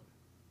own, Lord.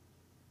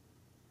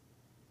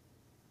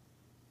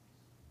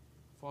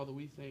 Father,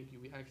 we thank you.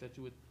 We ask that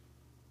you would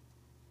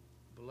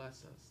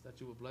bless us, that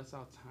you would bless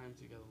our time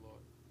together,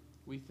 Lord.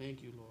 We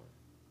thank you, Lord.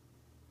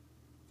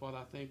 Father,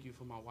 I thank you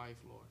for my wife,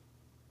 Lord.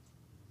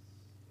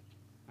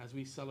 As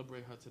we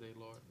celebrate her today,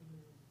 Lord.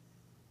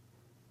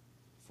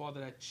 Father,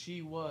 that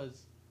she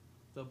was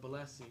the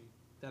blessing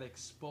that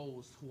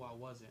exposed who I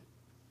wasn't.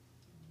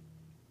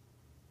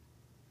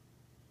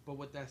 But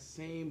with that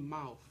same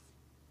mouth,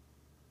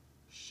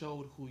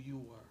 showed who you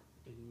were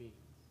in me.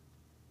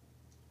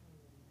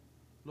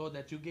 Lord,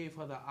 that you gave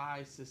her the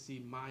eyes to see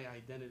my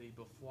identity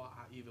before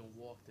I even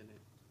walked in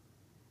it.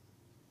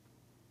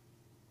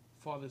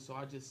 Father, so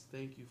I just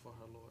thank you for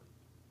her, Lord.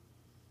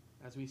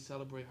 As we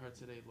celebrate her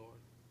today, Lord.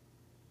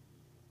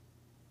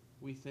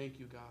 We thank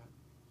you, God,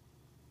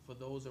 for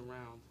those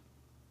around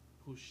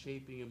who's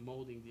shaping and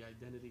molding the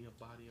identity of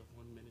Body of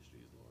One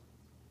Ministries, Lord.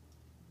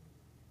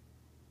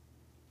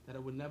 That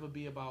it would never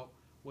be about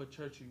what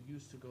church you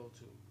used to go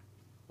to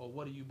or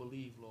what do you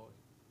believe, Lord.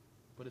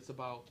 But it's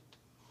about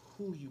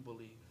who you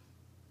believe.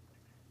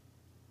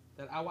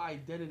 That our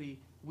identity,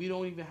 we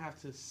don't even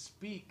have to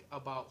speak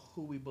about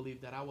who we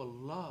believe. That our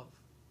love,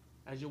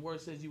 as your word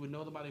says, you would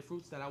know them by their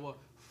fruits, that our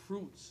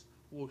fruits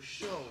will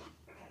show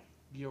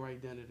your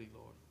identity,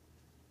 Lord.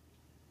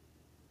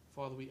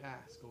 Father, we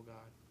ask, oh God,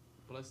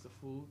 bless the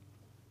food,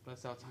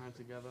 bless our time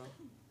together.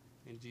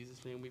 In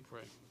Jesus' name we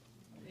pray.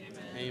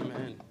 Amen.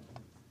 Amen.